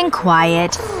 peace and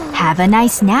quiet. Have a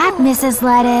nice nap, Mrs.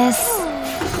 Lettuce.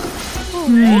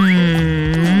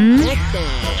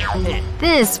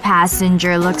 This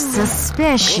passenger looks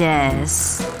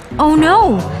suspicious. Oh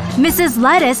no! Mrs.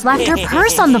 Lettuce left her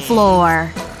purse on the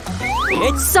floor.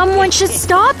 Someone should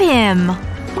stop him.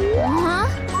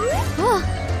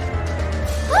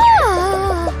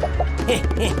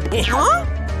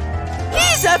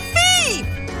 He's a thief!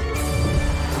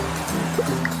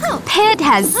 Pit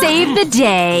has saved the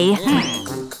day.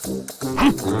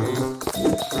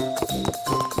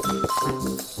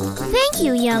 Thank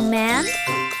you, young man.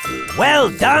 Well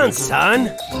done, son.